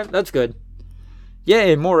 but okay, that's good.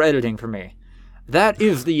 Yay, more editing for me. That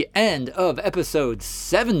is the end of episode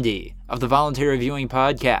 70 of the Voluntary Viewing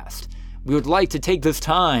Podcast. We would like to take this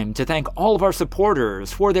time to thank all of our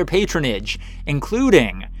supporters for their patronage,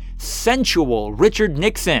 including Sensual Richard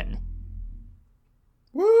Nixon,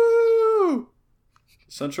 Woo!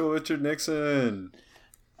 Central Richard Nixon.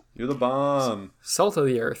 You're the bomb. Salt of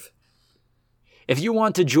the earth. If you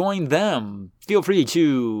want to join them, feel free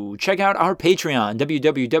to check out our Patreon,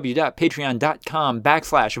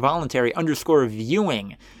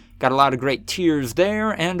 www.patreon.com/voluntary_viewing. Got a lot of great tiers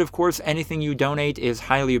there, and of course, anything you donate is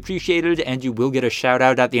highly appreciated, and you will get a shout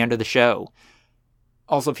out at the end of the show.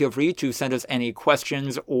 Also, feel free to send us any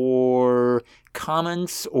questions or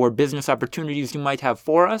comments or business opportunities you might have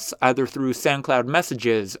for us, either through SoundCloud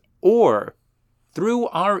messages or through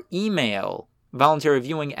our email,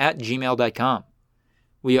 voluntaryviewing@gmail.com.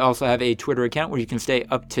 We also have a Twitter account where you can stay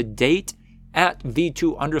up to date at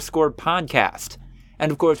V2_podcast.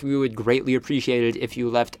 And of course, we would greatly appreciate it if you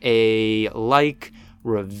left a like,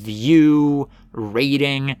 review,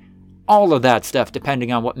 rating, all of that stuff,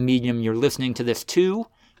 depending on what medium you're listening to this to.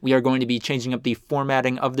 We are going to be changing up the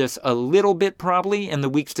formatting of this a little bit probably in the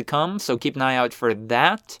weeks to come, so keep an eye out for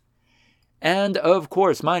that. And of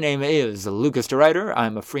course, my name is Lucas DeRuyter.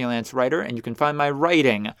 I'm a freelance writer, and you can find my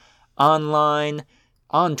writing online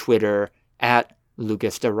on Twitter at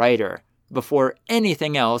Lucas DeRuyter. Before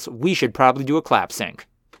anything else, we should probably do a clap sync.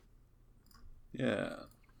 Yeah.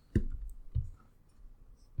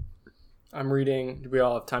 I'm reading, do we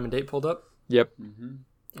all have time and date pulled up? Yep. Mm-hmm.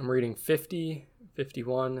 I'm reading 50,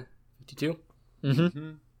 51, 52.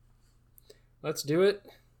 Mm-hmm. Let's do it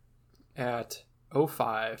at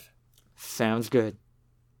 05. Sounds good.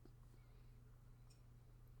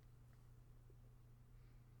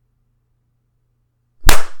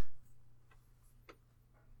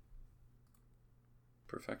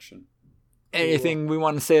 Perfection. Anything we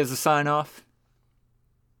want to say as a sign-off?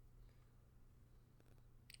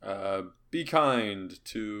 Be kind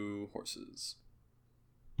to horses.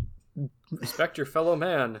 Respect your fellow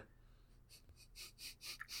man.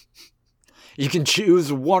 You can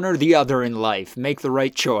choose one or the other in life. Make the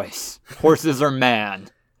right choice. Horses are man.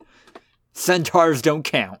 Centaurs don't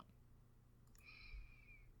count.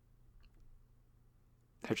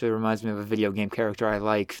 Actually reminds me of a video game character I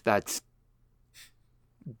like that's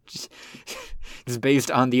is based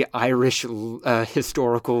on the Irish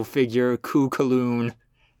historical figure Cú Chulainn,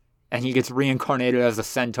 and he gets reincarnated as a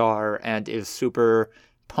centaur and is super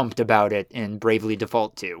pumped about it in Bravely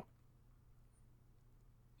Default 2.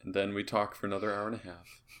 And then we talk for another hour and a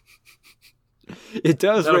half. It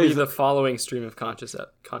does That'll be raise... the following stream of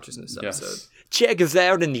consciousness episode. Yes. Check us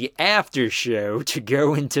out in the after show to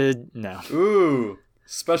go into... No. Ooh,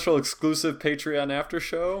 special exclusive Patreon after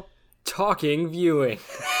show? Talking viewing.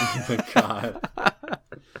 Oh my god.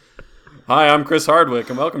 Hi, I'm Chris Hardwick,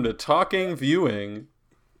 and welcome to Talking Viewing.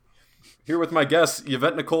 Here with my guest,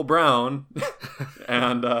 Yvette Nicole Brown,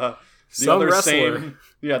 and the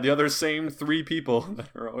other same three people that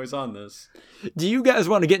are always on this. Do you guys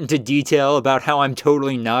want to get into detail about how I'm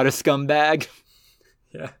totally not a scumbag?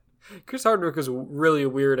 Yeah. Chris Hardwick was really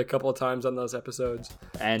weird a couple of times on those episodes.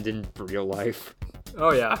 And in real life.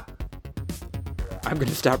 Oh, yeah. I'm going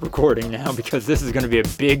to stop recording now because this is going to be a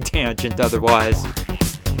big tangent otherwise.